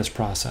seen this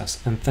process,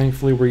 and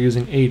thankfully we're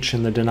using h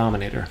in the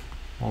denominator.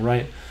 All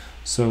right,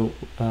 so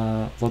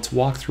let's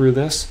walk through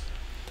this.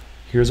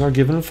 Here's our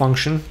given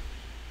function.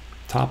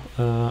 Top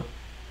part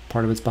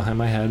of it's behind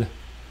my head.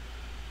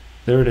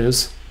 There it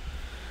is.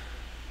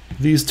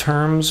 These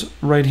terms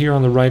right here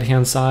on the right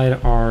hand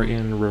side are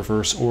in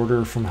reverse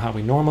order from how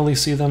we normally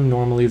see them.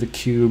 Normally the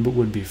cube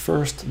would be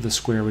first, the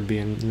square would be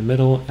in the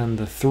middle, and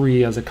the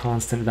 3 as a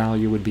constant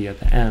value would be at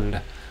the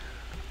end.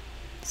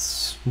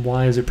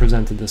 Why is it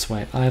presented this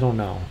way? I don't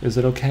know. Is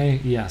it okay?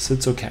 Yes,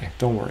 it's okay.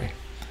 Don't worry.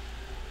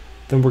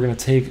 Then we're going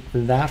to take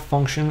that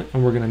function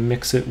and we're going to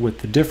mix it with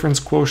the difference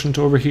quotient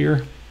over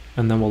here,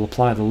 and then we'll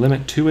apply the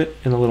limit to it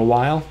in a little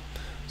while.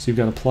 So you've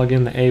got to plug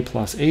in the a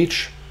plus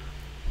h.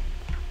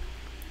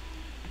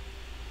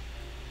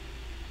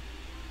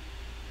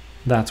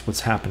 That's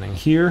what's happening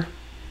here.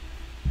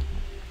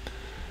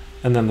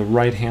 And then the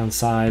right hand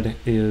side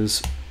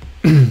is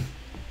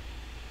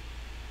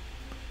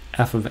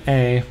f of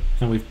a,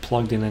 and we've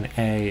plugged in an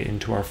a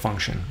into our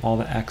function. All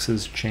the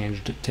x's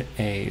changed to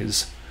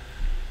a's.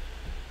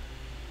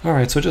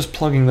 Alright, so just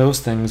plugging those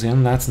things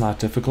in, that's not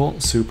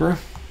difficult, super.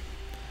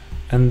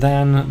 And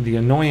then the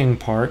annoying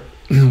part,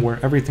 where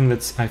everything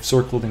that's I've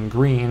circled in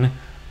green,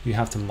 you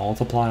have to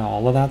multiply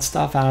all of that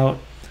stuff out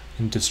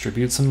and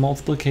distribute some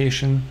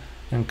multiplication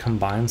and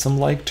combine some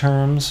like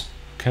terms.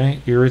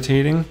 Okay,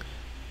 irritating,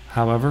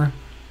 however,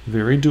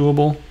 very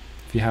doable.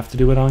 If you have to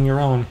do it on your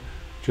own,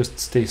 just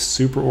stay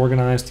super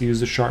organized,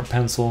 use a sharp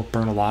pencil,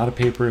 burn a lot of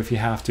paper if you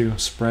have to,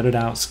 spread it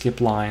out, skip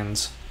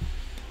lines.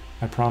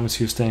 I promise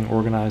you staying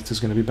organized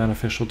is going to be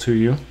beneficial to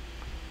you.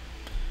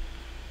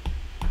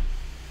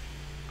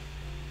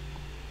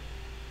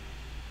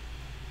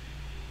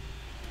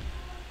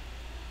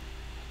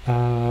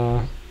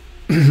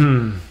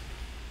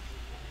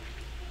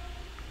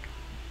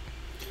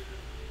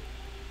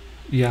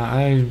 Yeah,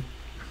 I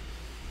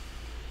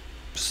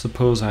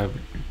suppose I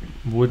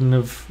wouldn't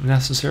have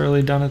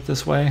necessarily done it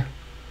this way.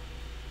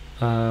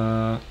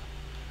 What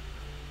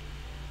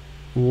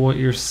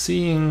you're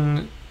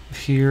seeing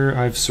here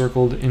I've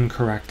circled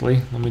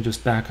incorrectly. Let me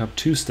just back up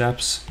 2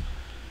 steps.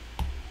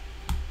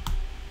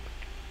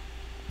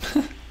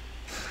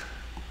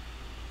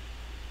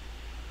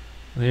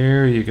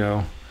 There you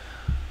go.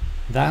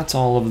 That's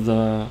all of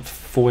the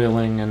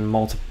foiling and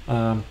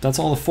that's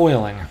all the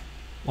foiling.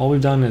 All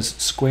we've done is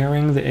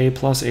squaring the a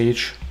plus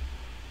h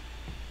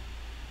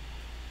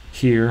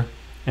here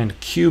and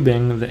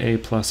cubing the a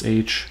plus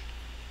h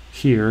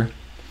here.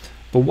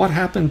 But what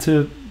happened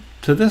to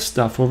this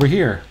stuff over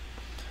here?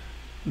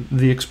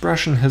 The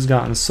expression has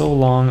gotten so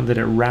long that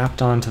it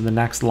wrapped onto the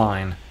next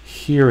line.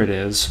 Here it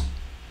is.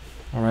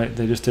 All right,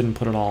 they just didn't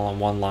put it all on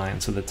one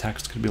line so the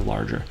text could be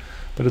larger.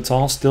 But it's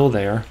all still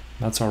there.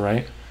 That's all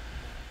right.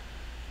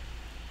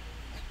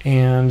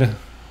 And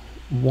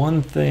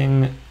one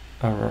thing,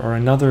 or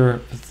another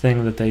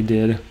thing that they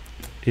did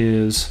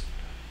is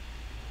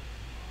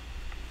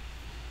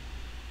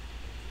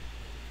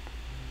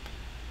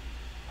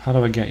how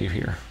do I get you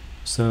here?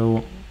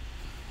 So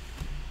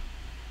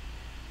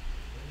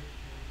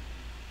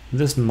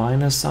this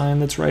minus sign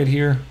that's right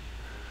here,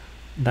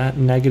 that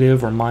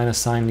negative or minus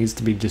sign needs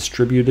to be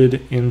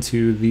distributed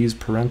into these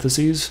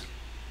parentheses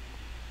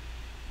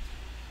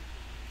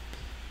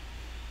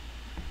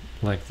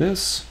like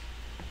this.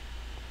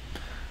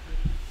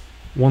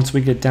 Once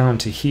we get down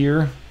to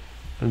here,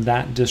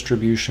 that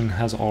distribution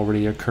has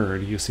already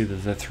occurred. You see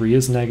that the 3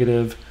 is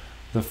negative,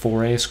 the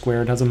 4a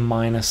squared has a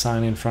minus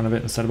sign in front of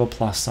it instead of a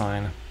plus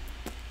sign,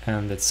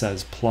 and it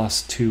says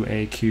plus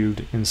 2a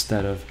cubed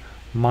instead of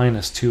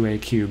minus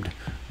 2a cubed.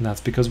 And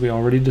that's because we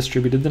already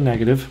distributed the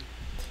negative.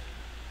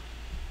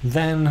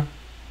 Then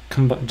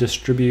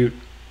distribute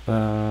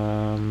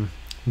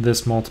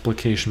this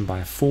multiplication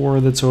by 4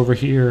 that's over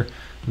here,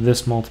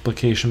 this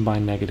multiplication by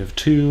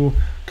 -2,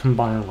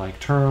 combine like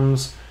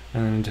terms,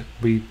 and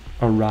we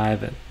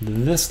arrive at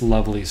this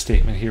lovely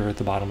statement here at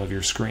the bottom of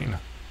your screen.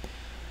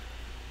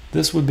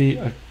 This would be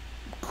a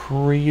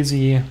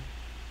crazy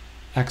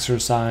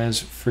exercise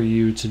for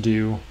you to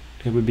do.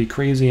 It would be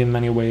crazy in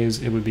many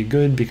ways. It would be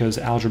good because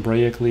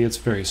algebraically it's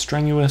very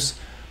strenuous,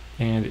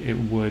 and it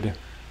would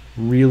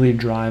really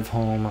drive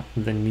home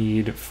the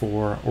need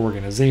for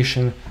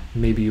organization.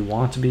 Maybe you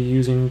want to be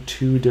using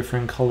 2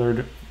 different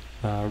colored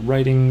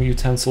writing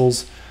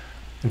utensils.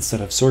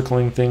 Instead of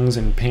circling things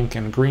in pink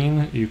and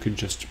green, you could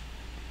just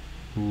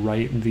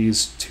write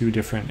these 2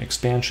 different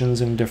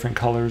expansions in different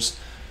colors.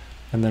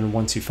 And then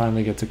once you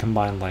finally get to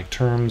combine like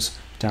terms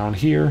down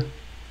here,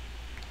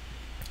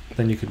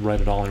 then you could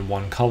write it all in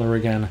one color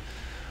again.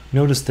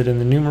 Notice that in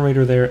the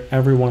numerator there,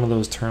 every one of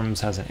those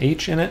terms has an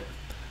h in it,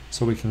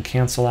 so we can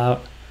cancel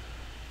out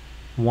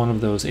one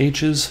of those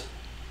h's.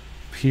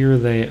 Here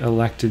they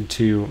elected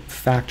to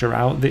factor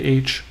out the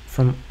h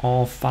from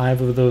all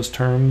 5 of those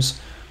terms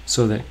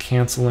so that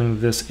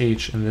canceling this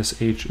h and this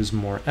h is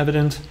more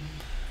evident.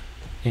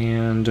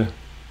 And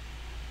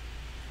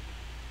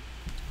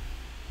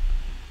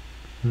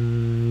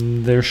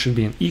there should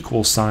be an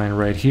equal sign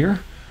right here.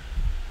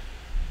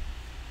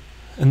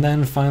 And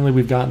then finally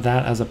we've got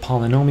that as a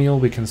polynomial.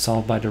 We can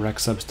solve by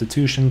direct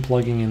substitution.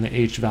 Plugging in the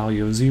h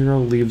value of 0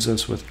 leaves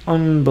us with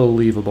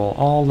unbelievable.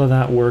 All of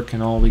that work,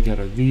 and all we get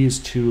are these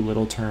 2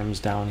 little terms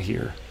down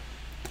here.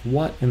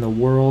 What in the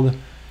world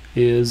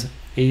is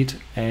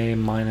 8a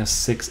minus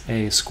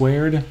 6a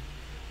squared?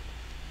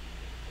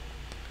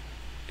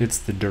 It's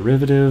the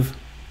derivative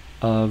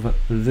of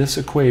this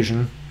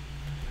equation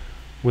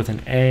with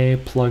an a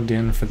plugged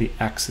in for the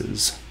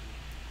x's.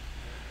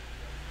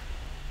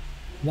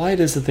 Why it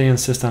is that they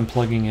insist on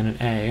plugging in an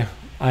a,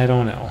 I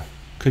don't know.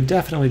 Could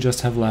definitely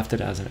just have left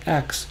it as an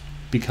x,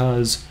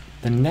 because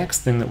the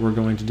next thing that we're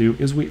going to do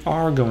is we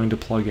are going to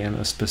plug in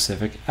a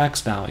specific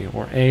x value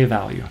or a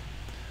value.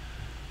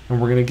 And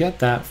we're going to get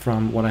that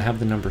from what I have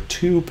the number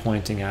 2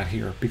 pointing at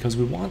here, because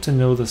we want to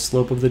know the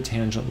slope of the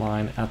tangent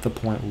line at the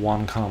point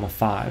 1,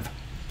 5.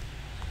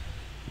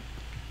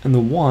 And the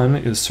 1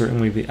 is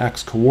certainly the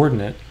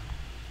x-coordinate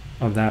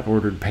of that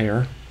ordered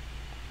pair.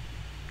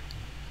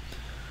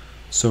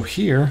 So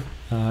here,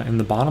 in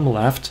the bottom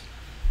left,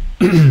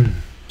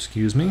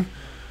 excuse me,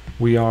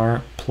 we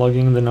are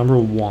plugging the number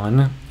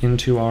 1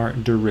 into our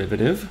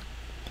derivative.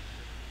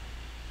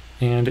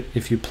 And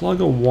if you plug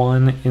a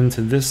 1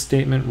 into this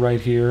statement right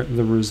here,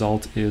 the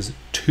result is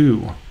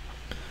 2.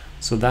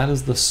 So that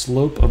is the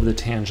slope of the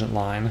tangent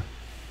line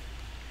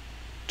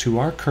to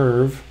our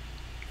curve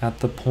at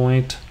the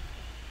point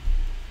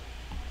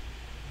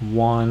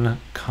 1,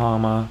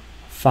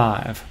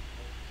 5.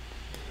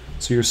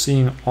 So you're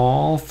seeing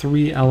all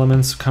 3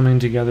 elements coming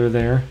together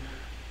there.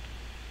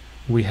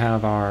 We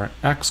have our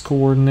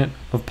x-coordinate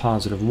of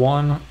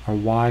 +1, our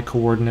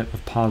y-coordinate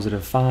of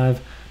 +5,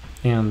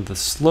 and the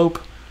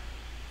slope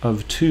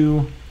of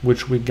 2,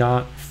 which we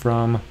got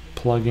from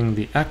plugging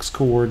the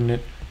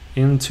x-coordinate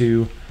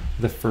into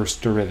the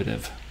first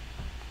derivative.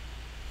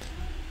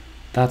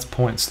 That's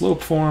point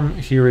slope form.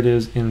 Here it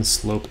is in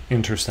slope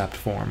intercept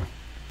form.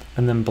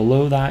 And then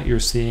below that you're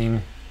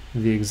seeing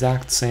the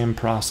exact same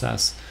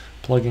process,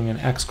 plugging an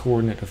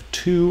x-coordinate of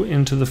 2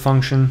 into the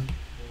function,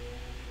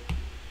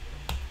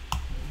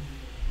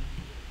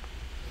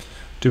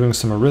 doing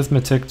some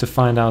arithmetic to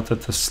find out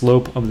that the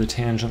slope of the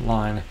tangent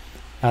line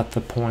at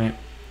the point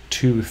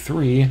 2,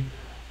 3,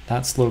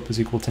 that slope is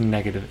equal to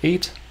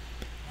 -8,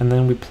 and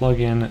then we plug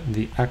in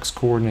the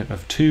x-coordinate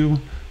of 2,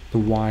 the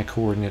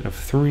y-coordinate of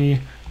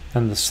 3,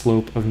 and the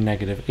slope of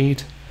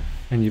 -8,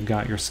 and you've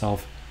got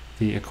yourself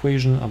the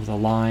equation of the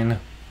line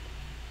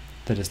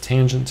that is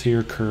tangent to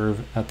your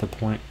curve at the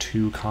point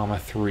 2,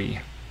 3.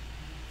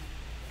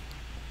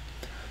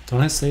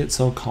 Don't I say it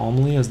so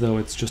calmly as though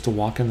it's just a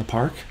walk in the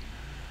park?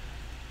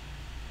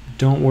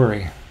 Don't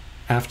worry.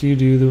 After you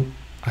do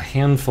a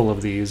handful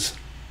of these,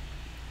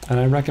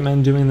 and I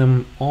recommend doing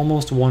them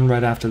almost one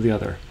right after the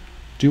other.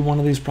 Do one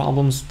of these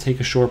problems, take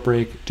a short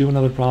break. Do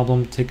another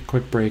problem, take a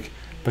quick break.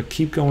 But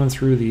keep going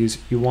through these.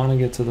 You want to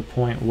get to the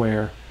point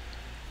where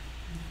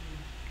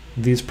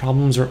these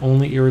problems are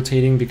only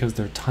irritating because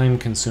they're time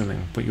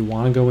consuming. But you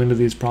want to go into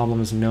these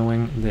problems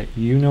knowing that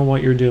you know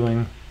what you're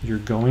doing. You're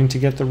going to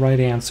get the right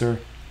answer.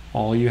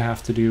 All you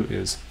have to do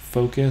is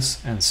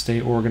focus and stay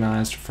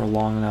organized for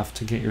long enough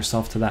to get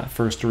yourself to that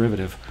first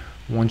derivative.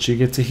 Once you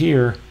get to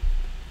here,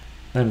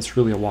 then it's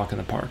really a walk in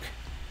the park.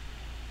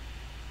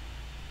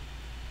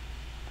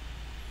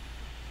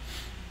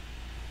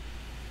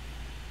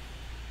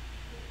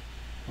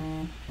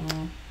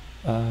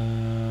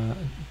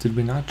 Did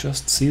we not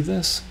just see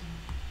this?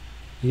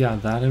 Yeah,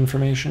 that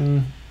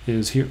information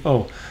is here.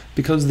 Oh,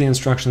 because the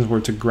instructions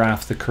were to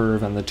graph the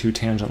curve and the two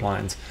tangent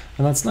lines.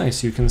 And that's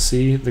nice. You can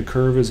see the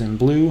curve is in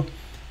blue,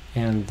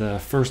 and the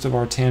first of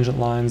our tangent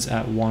lines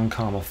at 1,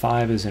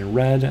 5 is in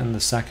red, and the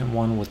second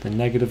one with the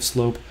negative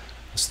slope,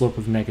 a slope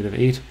of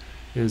 -8,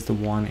 is the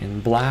one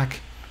in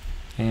black.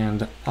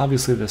 And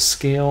obviously the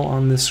scale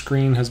on this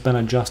screen has been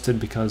adjusted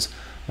because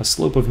a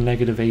slope of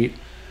 -8,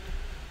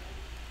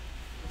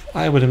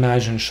 I would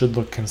imagine, should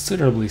look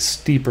considerably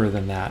steeper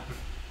than that.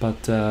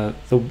 But the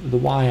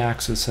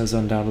y-axis has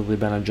undoubtedly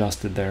been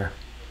adjusted there.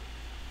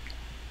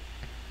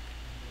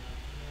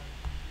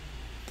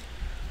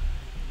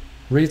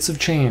 Rates of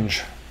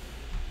change,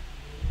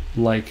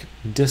 like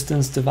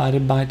distance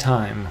divided by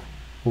time,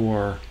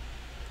 or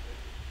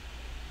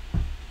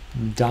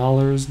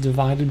dollars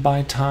divided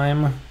by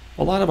time.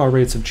 A lot of our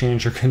rates of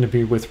change are going to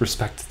be with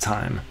respect to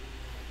time.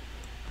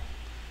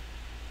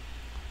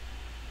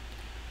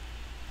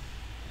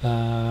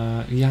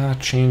 Yeah,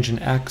 change in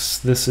x.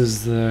 This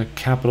is the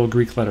capital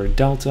Greek letter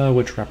delta,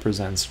 which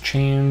represents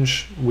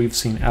change. We've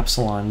seen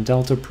epsilon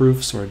delta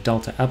proofs or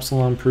delta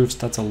epsilon proofs.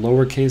 That's a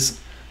lowercase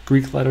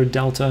Greek letter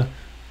delta,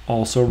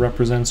 also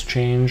represents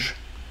change.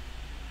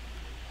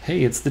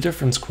 Hey, it's the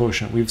difference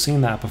quotient. We've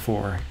seen that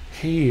before.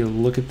 Hey,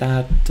 look at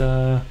that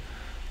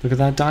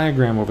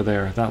diagram over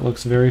there. That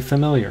looks very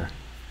familiar.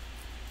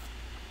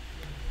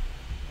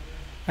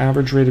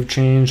 Average rate of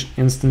change,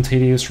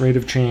 instantaneous rate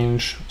of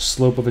change,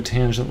 slope of a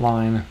tangent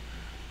line.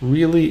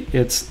 Really,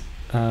 it's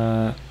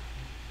the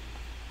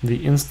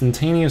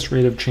instantaneous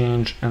rate of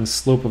change and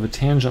slope of a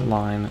tangent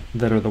line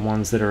that are the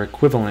ones that are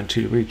equivalent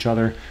to each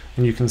other,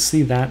 and you can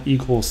see that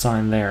equal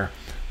sign there.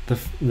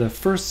 The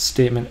first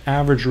statement,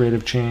 average rate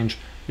of change,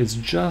 is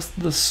just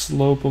the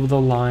slope of the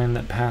line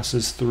that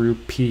passes through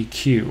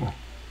PQ.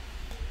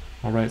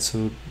 All right,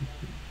 so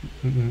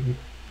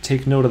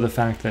take note of the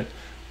fact that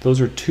those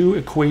are two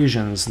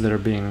equations that are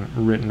being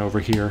written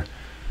over here.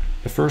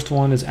 The first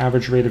one is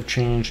average rate of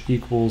change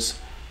equals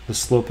the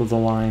slope of the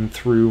line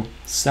through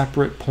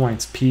separate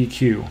points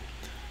PQ.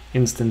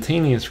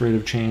 Instantaneous rate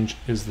of change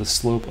is the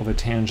slope of a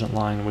tangent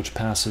line which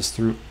passes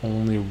through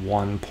only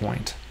one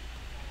point.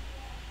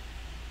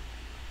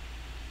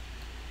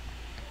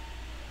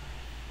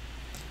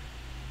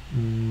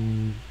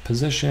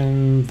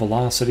 Position,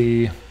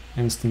 velocity,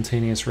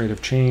 instantaneous rate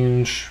of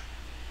change,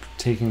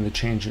 taking the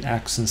change in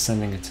x and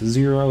sending it to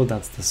 0,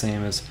 that's the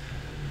same as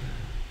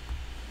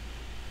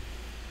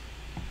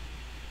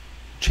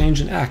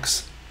change in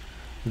x.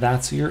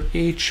 That's your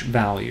h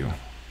value,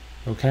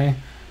 okay?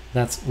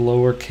 That's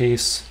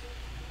lowercase,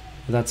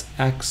 that's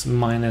x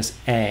minus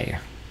a.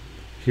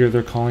 Here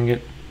they're calling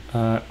it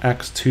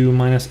x2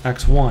 minus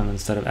x1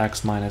 instead of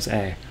x minus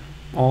a.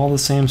 All the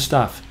same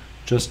stuff,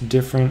 just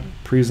different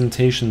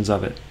presentations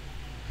of it.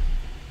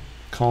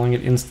 Calling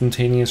it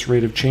instantaneous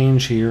rate of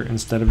change here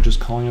instead of just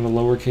calling it a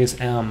lowercase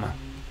m.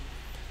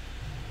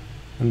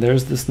 And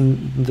there's this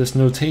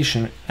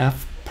notation,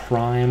 f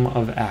prime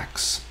of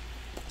x.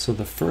 So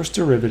the first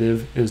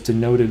derivative is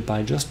denoted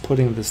by just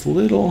putting this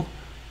little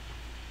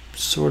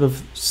sort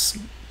of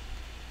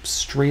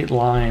straight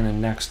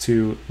line next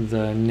to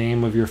the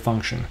name of your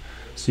function.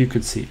 So you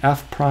could see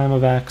f prime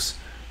of x,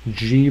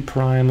 g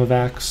prime of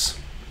x.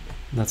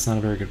 That's not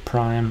a very good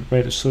prime,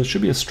 right? So it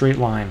should be a straight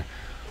line.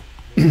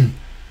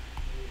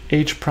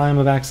 H prime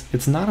of x,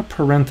 it's not a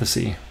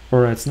parenthesis,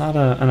 or it's not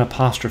an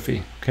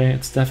apostrophe, okay?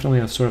 It's definitely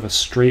a sort of a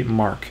straight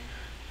mark,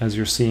 as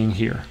you're seeing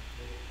here.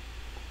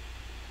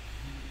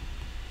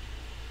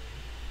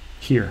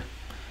 Here.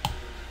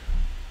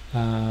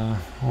 All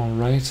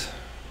right.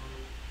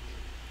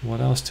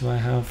 What else do I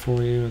have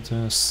for you?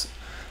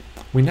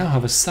 We now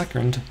have a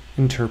second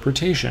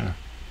interpretation.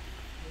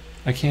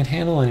 I can't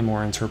handle any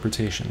more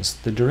interpretations.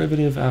 The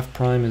derivative f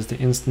prime is the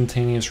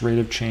instantaneous rate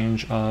of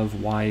change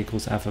of y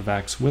equals f of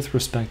x with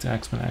respect to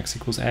x when x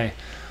equals a.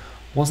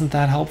 Wasn't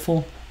that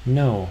helpful?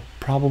 No,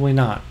 probably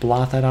not.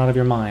 Blot that out of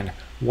your mind.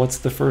 What's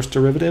the first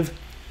derivative?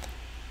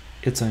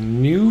 It's a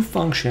new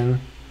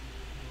function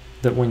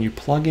that when you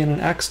plug in an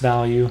x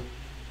value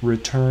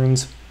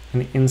returns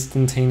an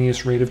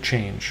instantaneous rate of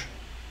change,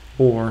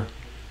 or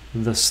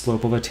the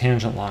slope of a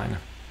tangent line.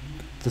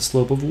 The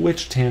slope of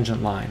which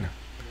tangent line?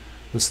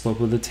 the slope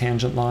of the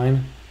tangent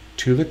line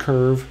to the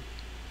curve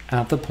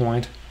at the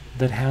point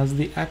that has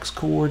the x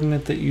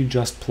coordinate that you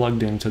just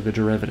plugged into the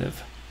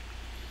derivative.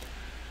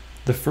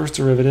 The first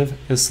derivative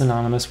is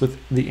synonymous with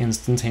the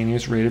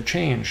instantaneous rate of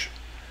change.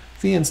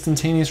 The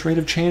instantaneous rate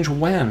of change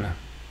when?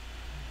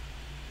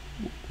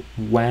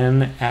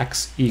 When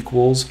x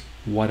equals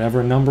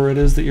whatever number it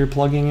is that you're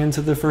plugging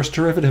into the first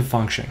derivative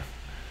function.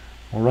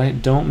 All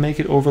right, don't make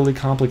it overly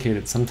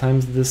complicated.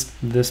 Sometimes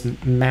this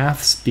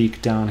math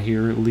speak down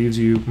here leaves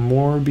you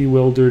more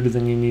bewildered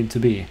than you need to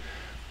be.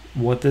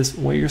 What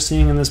you're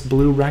seeing in this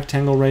blue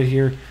rectangle right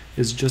here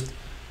is just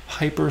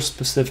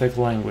hyper-specific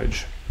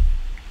language.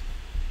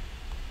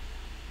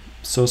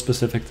 So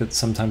specific that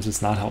sometimes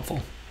it's not helpful.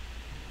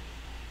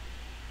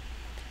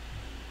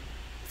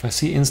 If I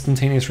see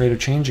instantaneous rate of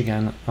change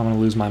again, I'm going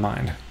to lose my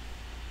mind.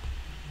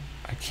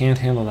 I can't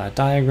handle that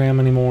diagram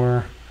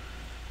anymore.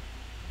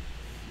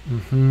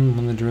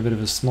 When the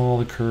derivative is small,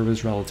 the curve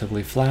is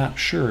relatively flat.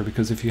 Sure,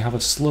 because if you have a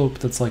slope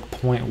that's like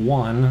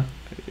 0.1,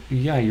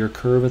 yeah, your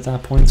curve at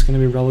that point is going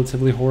to be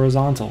relatively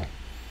horizontal.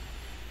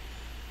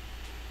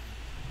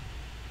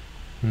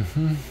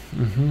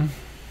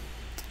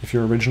 If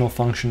your original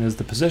function is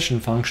the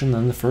position function,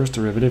 then the first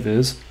derivative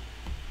is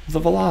the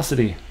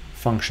velocity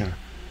function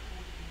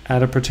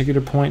at a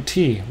particular point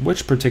t.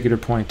 Which particular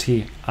point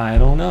t? I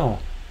don't know.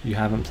 You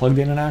haven't plugged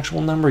in an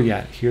actual number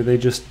yet. Here they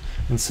just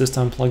insist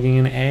on plugging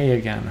in a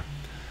again.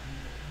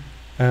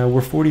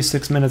 We're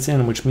 46 minutes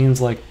in, which means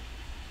like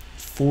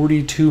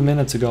 42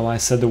 minutes ago I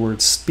said the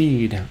word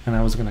speed, and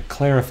I was going to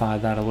clarify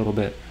that a little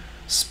bit.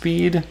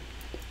 Speed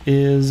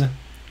is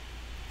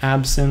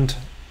absent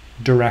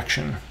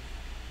direction.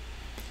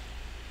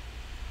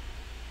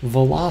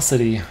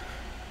 Velocity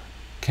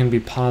can be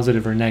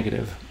positive or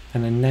negative,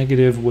 and a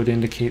negative would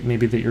indicate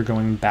maybe that you're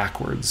going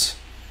backwards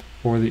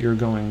or that you're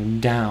going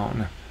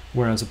down,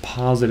 whereas a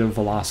positive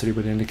velocity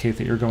would indicate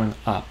that you're going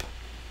up.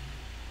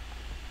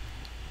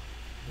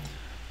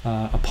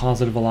 A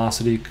positive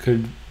velocity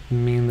could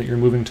mean that you're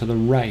moving to the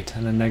right,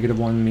 and a negative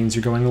one means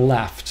you're going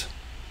left.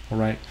 All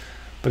right?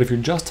 But if you're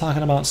just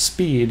talking about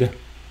speed,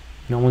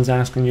 no one's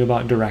asking you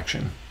about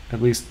direction.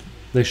 At least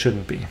they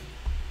shouldn't be.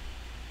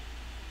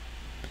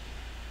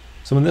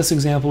 So in this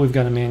example, we've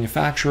got a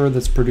manufacturer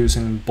that's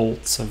producing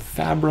bolts of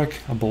fabric.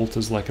 A bolt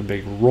is like a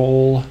big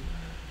roll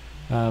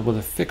with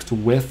a fixed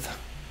width.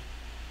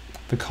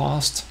 The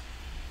cost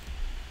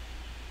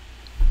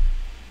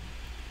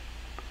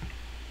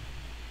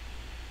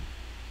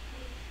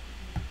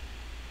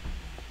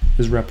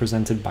is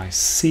represented by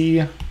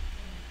C.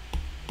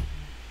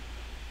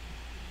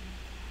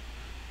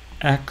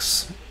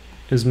 X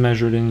is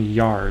measured in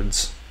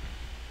yards.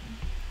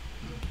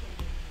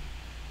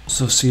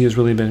 So C is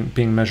really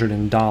being measured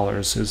in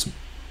dollars.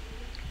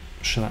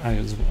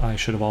 I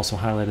should have also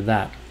highlighted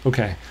that.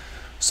 Okay,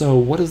 so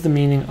what is the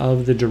meaning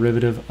of the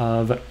derivative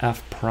of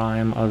f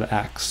prime of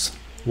x?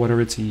 What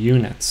are its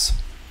units?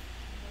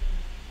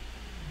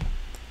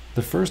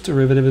 The first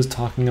derivative is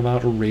talking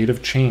about a rate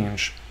of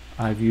change.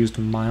 I've used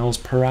miles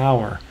per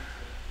hour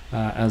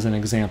as an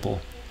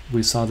example.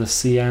 We saw the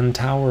CN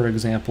Tower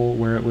example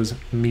where it was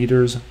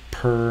meters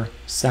per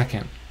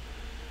second.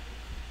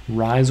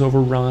 Rise over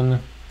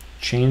run,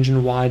 change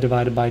in y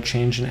divided by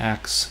change in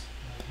x,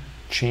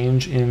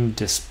 change in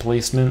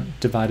displacement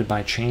divided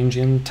by change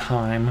in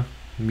time,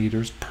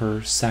 meters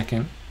per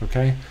second,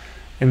 okay?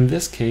 In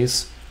this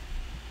case,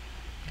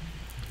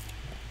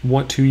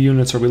 what two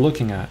units are we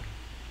looking at?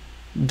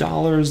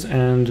 Dollars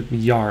and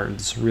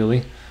yards,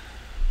 really.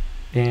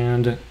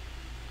 And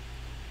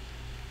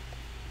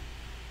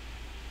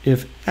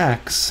if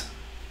x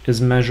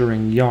is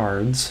measuring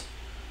yards,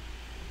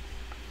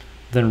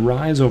 then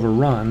rise over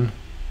run,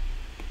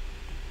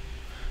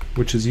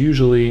 which is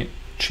usually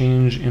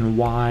change in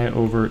y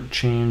over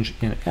change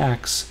in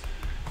x,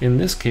 in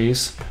this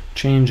case,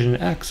 change in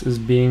x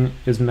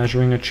is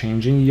measuring a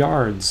change in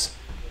yards,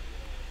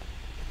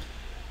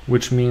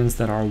 which means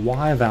that our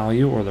y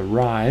value, or the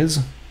rise,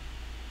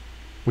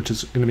 which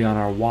is going to be on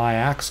our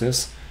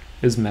y-axis,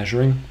 is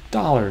measuring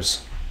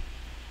dollars.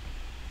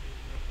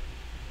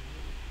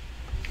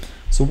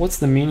 So what's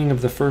the meaning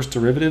of the first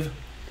derivative?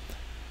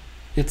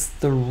 It's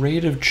the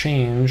rate of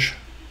change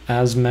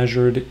as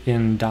measured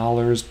in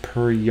dollars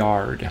per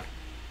yard.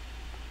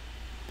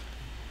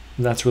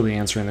 That's really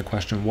answering the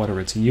question, what are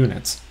its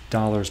units?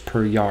 Dollars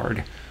per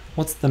yard.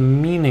 What's the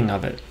meaning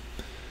of it?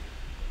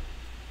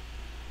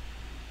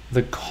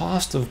 The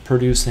cost of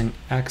producing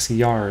X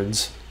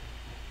yards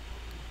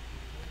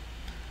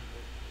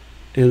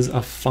is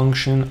a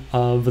function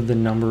of the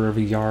number of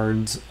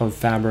yards of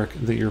fabric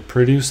that you're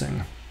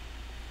producing.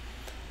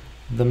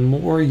 The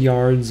more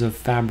yards of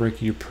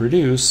fabric you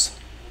produce,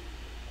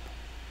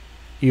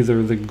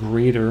 either the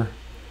greater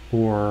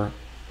or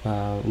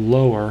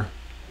lower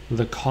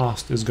the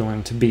cost is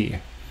going to be.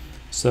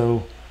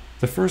 So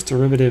the first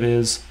derivative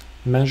is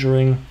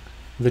measuring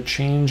the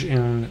change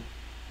in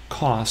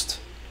cost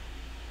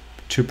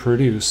to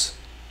produce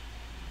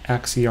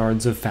X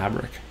yards of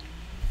fabric.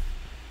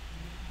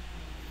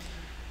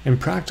 In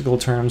practical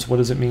terms, what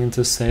does it mean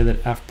to say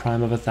that f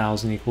prime of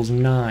 1,000 equals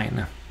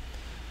 9?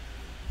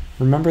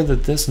 Remember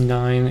that this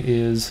 9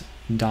 is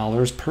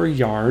dollars per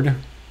yard,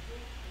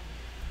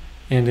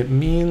 and it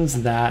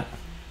means that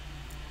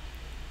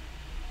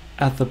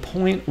at the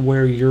point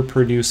where you're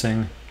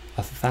producing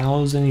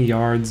 1,000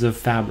 yards of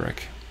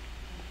fabric,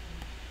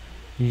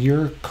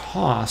 your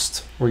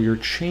cost, or your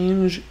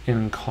change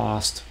in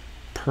cost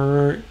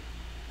per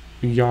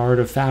yard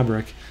of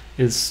fabric,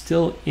 is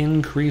still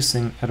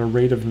increasing at a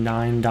rate of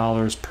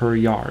 $9 per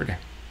yard.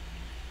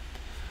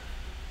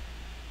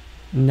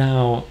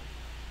 Now,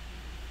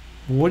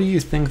 what do you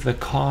think the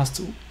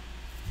cost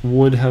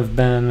would have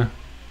been?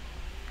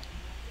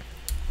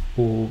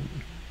 Well,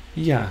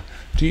 yeah.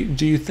 Do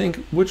you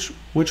think, which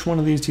one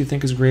of these do you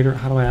think is greater?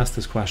 How do I ask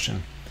this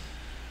question?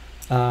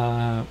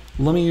 Let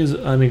me use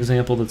an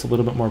example that's a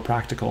little bit more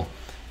practical.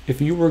 If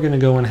you were going to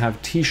go and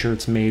have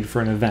t-shirts made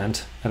for an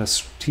event at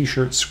a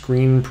t-shirt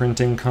screen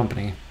printing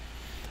company,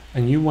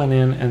 and you went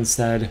in and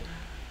said,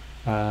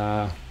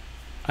 I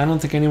don't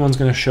think anyone's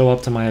going to show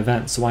up to my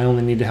event, so I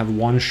only need to have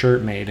one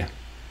shirt made.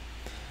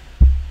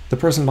 The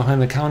person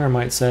behind the counter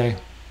might say,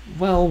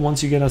 well,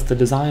 once you get us the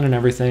design and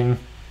everything,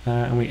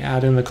 and we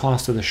add in the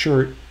cost of the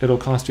shirt, it'll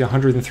cost you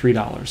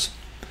 $103.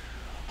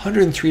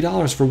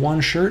 $103 for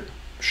one shirt?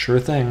 Sure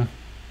thing.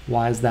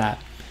 Why is that?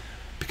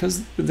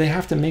 Because they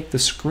have to make the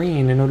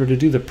screen in order to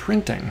do the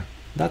printing.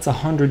 That's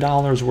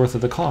 $100 worth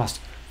of the cost.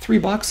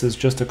 $3 is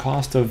just a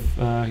cost of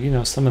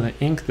some of the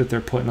ink that they're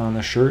putting on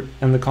the shirt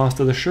and the cost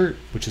of the shirt,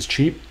 which is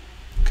cheap.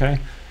 Okay.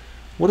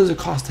 What does it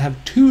cost to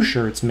have 2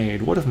 shirts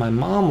made? What if my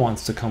mom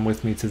wants to come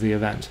with me to the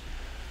event?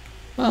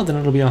 Well, then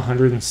it'll be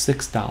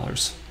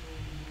 $106.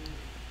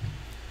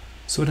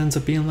 So it ends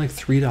up being like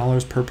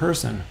 $3 per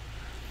person.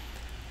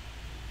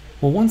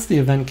 Well, once the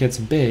event gets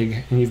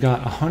big and you've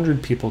got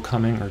 100 people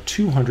coming or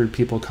 200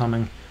 people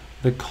coming,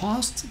 the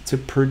cost to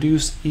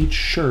produce each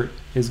shirt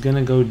is going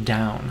to go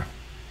down.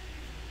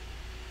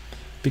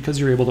 Because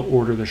you're able to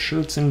order the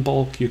shirts in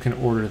bulk, you can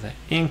order the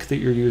ink that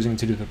you're using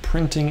to do the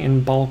printing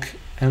in bulk,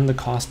 and the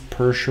cost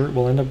per shirt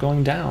will end up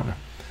going down.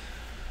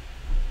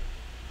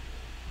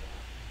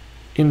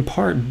 In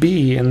part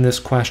B in this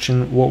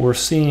question, what we're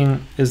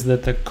seeing is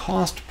that the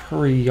cost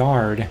per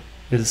yard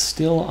is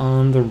still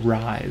on the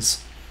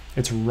rise.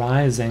 It's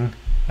rising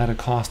at a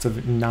cost of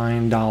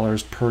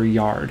 $9 per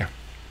yard.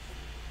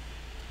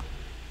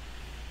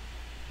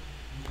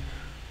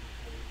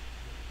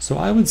 So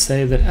I would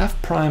say that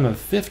f prime of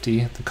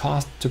 50, the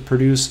cost to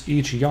produce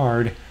each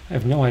yard, I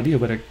have no idea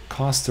what it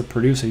costs to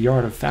produce a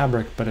yard of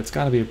fabric, but it's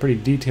got to be a pretty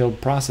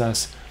detailed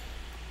process.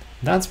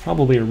 That's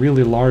probably a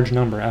really large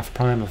number, f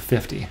prime of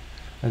 50,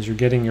 as you're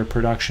getting your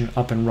production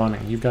up and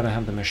running. You've got to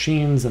have the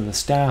machines and the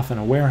staff and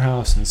a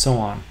warehouse and so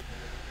on.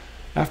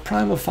 F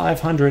prime of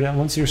 500, and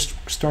once you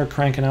start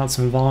cranking out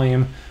some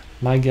volume,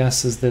 my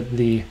guess is that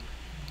the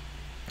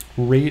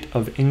rate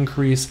of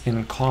increase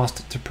in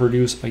cost to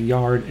produce a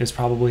yard is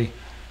probably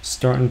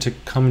starting to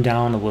come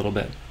down a little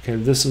bit. Okay,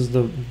 this is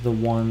the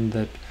one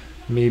that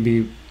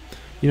maybe,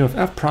 if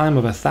f prime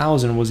of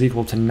 1,000 was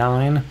equal to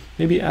 9,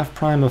 maybe f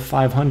prime of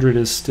 500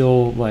 is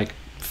still like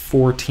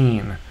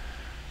 14.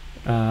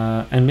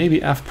 And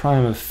maybe f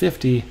prime of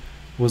 50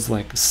 was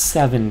like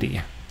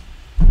 70.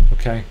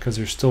 Okay, because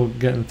you're still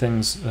getting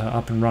things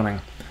up and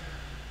running.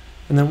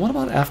 And then what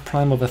about f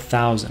prime of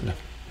 1,000?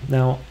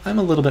 Now, I'm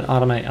a little bit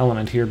out of my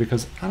element here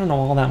because I don't know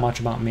all that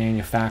much about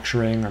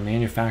manufacturing or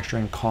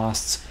manufacturing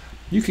costs.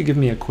 You could give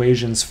me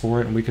equations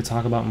for it, and we could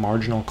talk about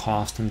marginal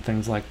cost and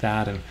things like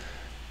that,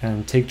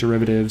 and take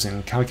derivatives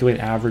and calculate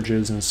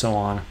averages and so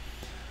on.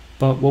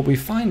 But what we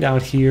find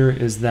out here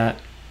is that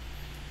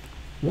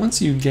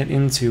once you get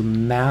into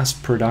mass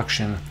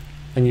production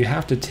and you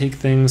have to take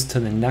things to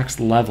the next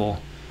level,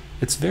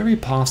 it's very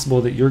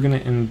possible that you're going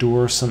to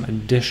endure some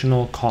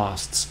additional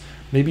costs.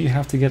 Maybe you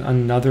have to get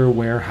another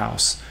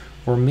warehouse,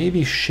 or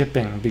maybe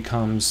shipping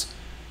becomes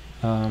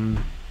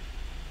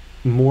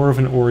more of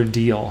an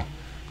ordeal.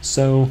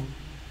 So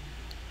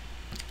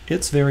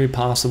it's very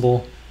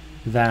possible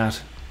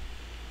that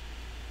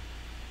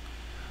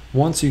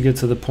once you get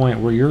to the point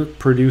where you're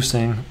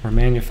producing or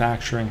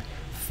manufacturing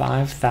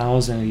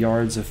 5,000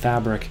 yards of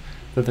fabric,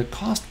 that the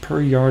cost per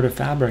yard of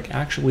fabric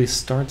actually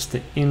starts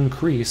to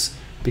increase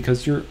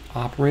because you're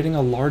operating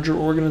a larger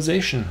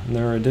organization, and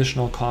there are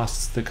additional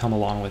costs that come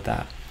along with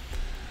that.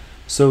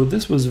 So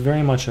this was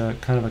very much a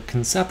kind of a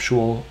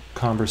conceptual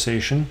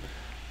conversation.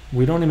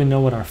 We don't even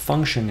know what our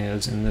function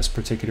is in this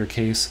particular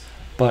case,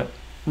 but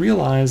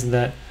realize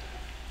that,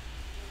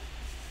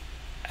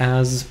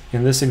 as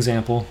in this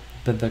example,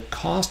 that the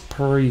cost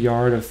per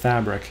yard of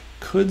fabric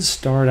could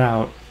start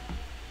out,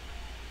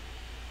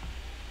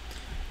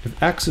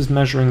 if X is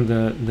measuring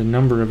the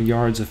number of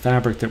yards of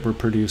fabric that we're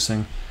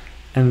producing,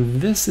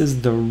 and this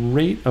is the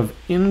rate of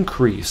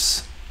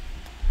increase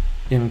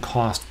in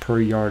cost per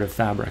yard of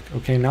fabric.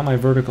 Okay, now my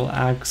vertical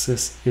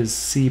axis is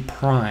C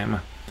prime.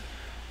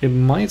 It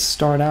might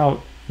start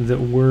out that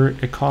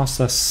it costs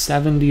us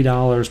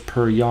 $70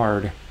 per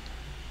yard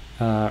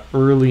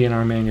early in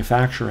our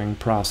manufacturing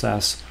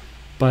process,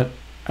 but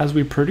as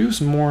we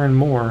produce more and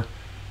more,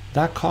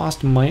 that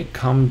cost might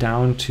come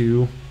down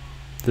to,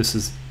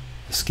 the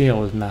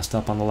scale is messed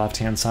up on the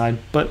left-hand side,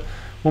 but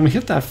when we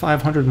hit that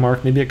 500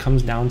 mark, maybe it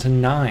comes down to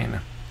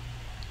 9.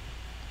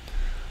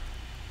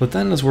 But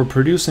then as we're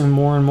producing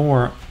more and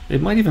more,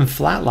 it might even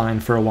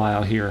flatline for a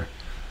while here.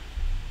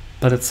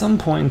 But at some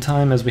point in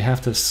time, as we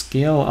have to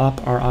scale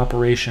up our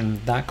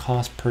operation, that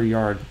cost per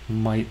yard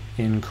might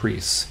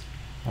increase.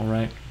 All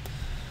right.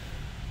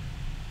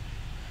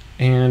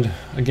 And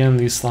again,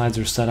 these slides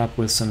are set up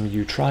with some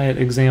you try it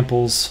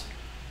examples.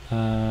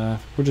 We're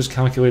just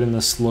calculating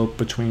the slope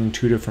between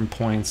two different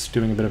points,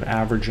 doing a bit of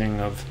averaging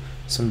of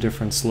some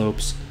different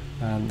slopes.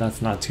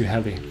 That's not too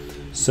heavy.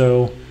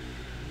 So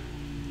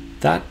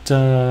that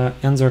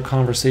ends our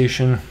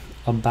conversation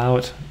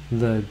about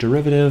the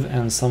derivative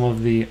and some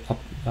of the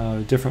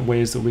different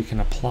ways that we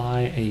can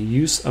apply a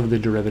use of the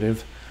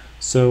derivative.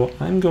 So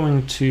I'm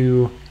going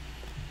to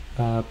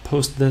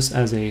post this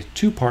as a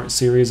two-part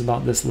series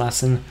about this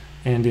lesson,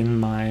 and in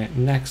my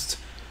next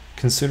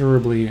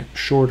considerably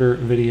shorter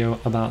video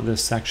about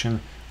this section,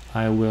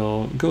 I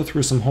will go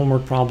through some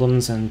homework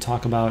problems and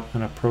talk about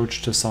an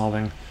approach to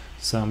solving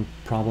some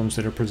problems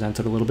that are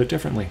presented a little bit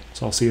differently.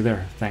 So I'll see you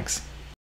there. Thanks.